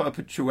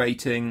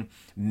perpetuating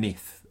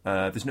myth.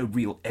 There's no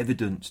real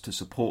evidence to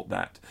support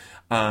that.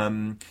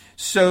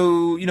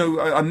 So,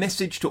 a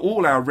message to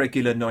all our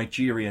regular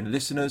Nigerian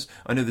listeners.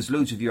 I know there's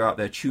loads of you out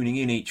there tuning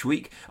in each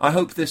week. I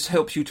hope this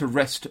helps you to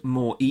rest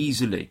more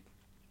easily.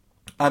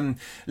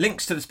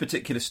 Links to this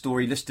particular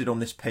story listed on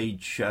this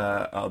page,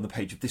 on the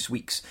page of this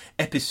week's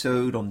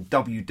episode on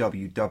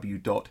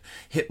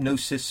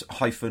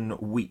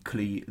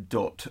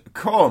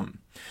www.hypnosis-weekly.com.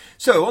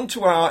 So, on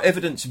to our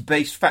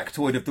evidence-based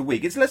factoid of the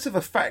week. It's less of a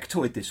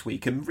factoid this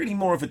week and really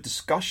more of a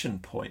discussion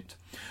point.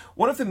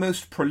 One of the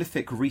most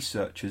prolific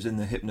researchers in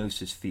the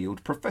hypnosis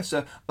field,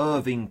 Professor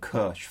Irving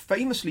Kirsch,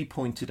 famously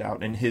pointed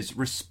out in his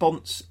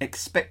response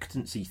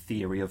expectancy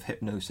theory of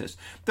hypnosis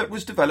that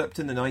was developed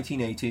in the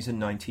 1980s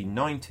and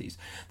 1990s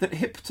that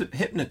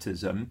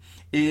hypnotism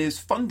is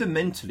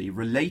fundamentally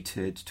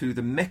related to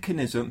the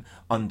mechanism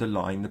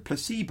underlying the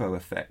placebo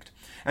effect.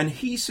 And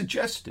he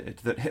suggested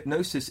that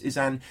hypnosis is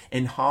an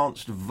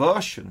enhanced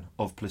version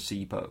of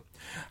placebo.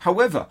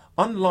 However,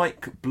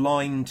 unlike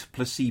blind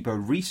placebo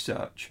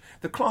research,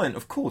 the client,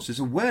 of course, is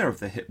aware of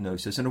the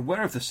hypnosis and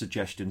aware of the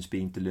suggestions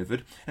being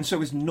delivered, and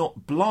so is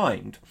not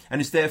blind,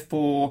 and is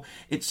therefore,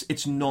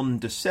 it's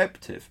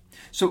non-deceptive.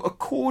 So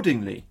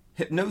accordingly,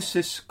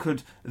 hypnosis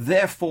could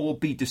therefore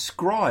be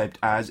described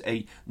as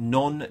a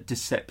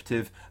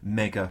non-deceptive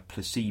mega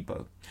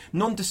placebo.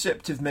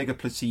 Non-deceptive mega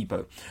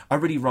placebo. I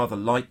really rather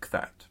like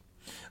that.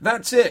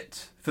 That's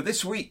it for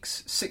this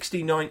week's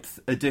 69th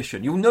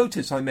edition. You'll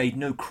notice I made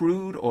no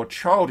crude or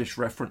childish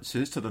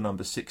references to the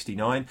number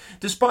 69,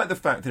 despite the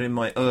fact that in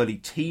my early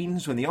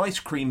teens, when the ice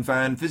cream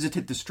van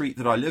visited the street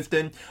that I lived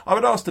in, I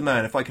would ask the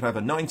man if I could have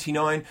a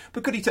 99,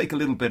 but could he take a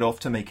little bit off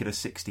to make it a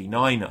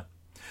 69er.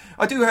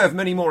 I do have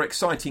many more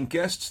exciting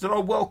guests that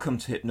are welcome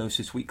to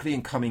Hypnosis Weekly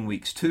in coming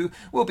weeks too.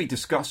 We'll be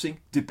discussing,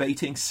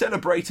 debating,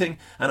 celebrating,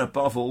 and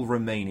above all,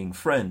 remaining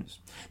friends.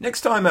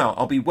 Next time out,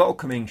 I'll be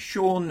welcoming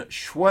Sean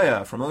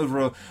Schweyer from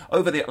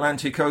over the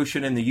Atlantic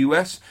Ocean in the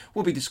US.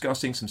 We'll be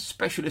discussing some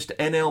specialist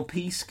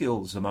NLP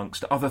skills,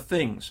 amongst other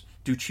things.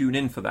 Do tune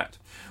in for that.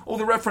 All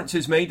the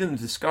references made in the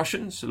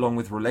discussions, along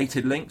with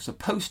related links, are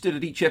posted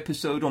at each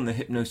episode on the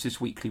Hypnosis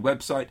Weekly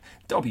website,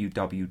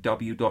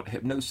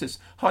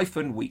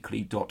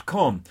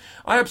 www.hypnosis-weekly.com.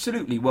 I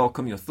absolutely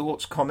welcome your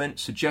thoughts,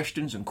 comments,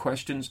 suggestions and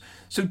questions,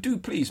 so do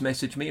please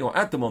message me or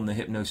add them on the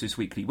Hypnosis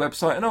Weekly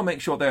website, and I'll make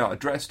sure they are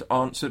addressed,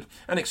 answered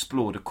and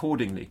explored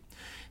accordingly.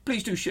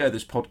 Please do share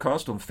this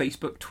podcast on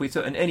Facebook,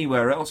 Twitter and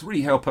anywhere else.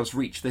 Really help us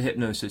reach the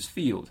hypnosis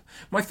field.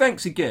 My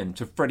thanks again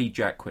to Freddie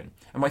Jacquin,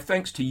 and my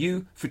thanks to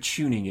you for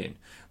tuning in.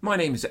 My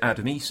name is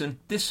Adam Eason.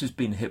 This has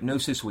been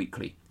Hypnosis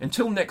Weekly.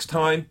 Until next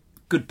time,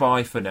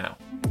 goodbye for now.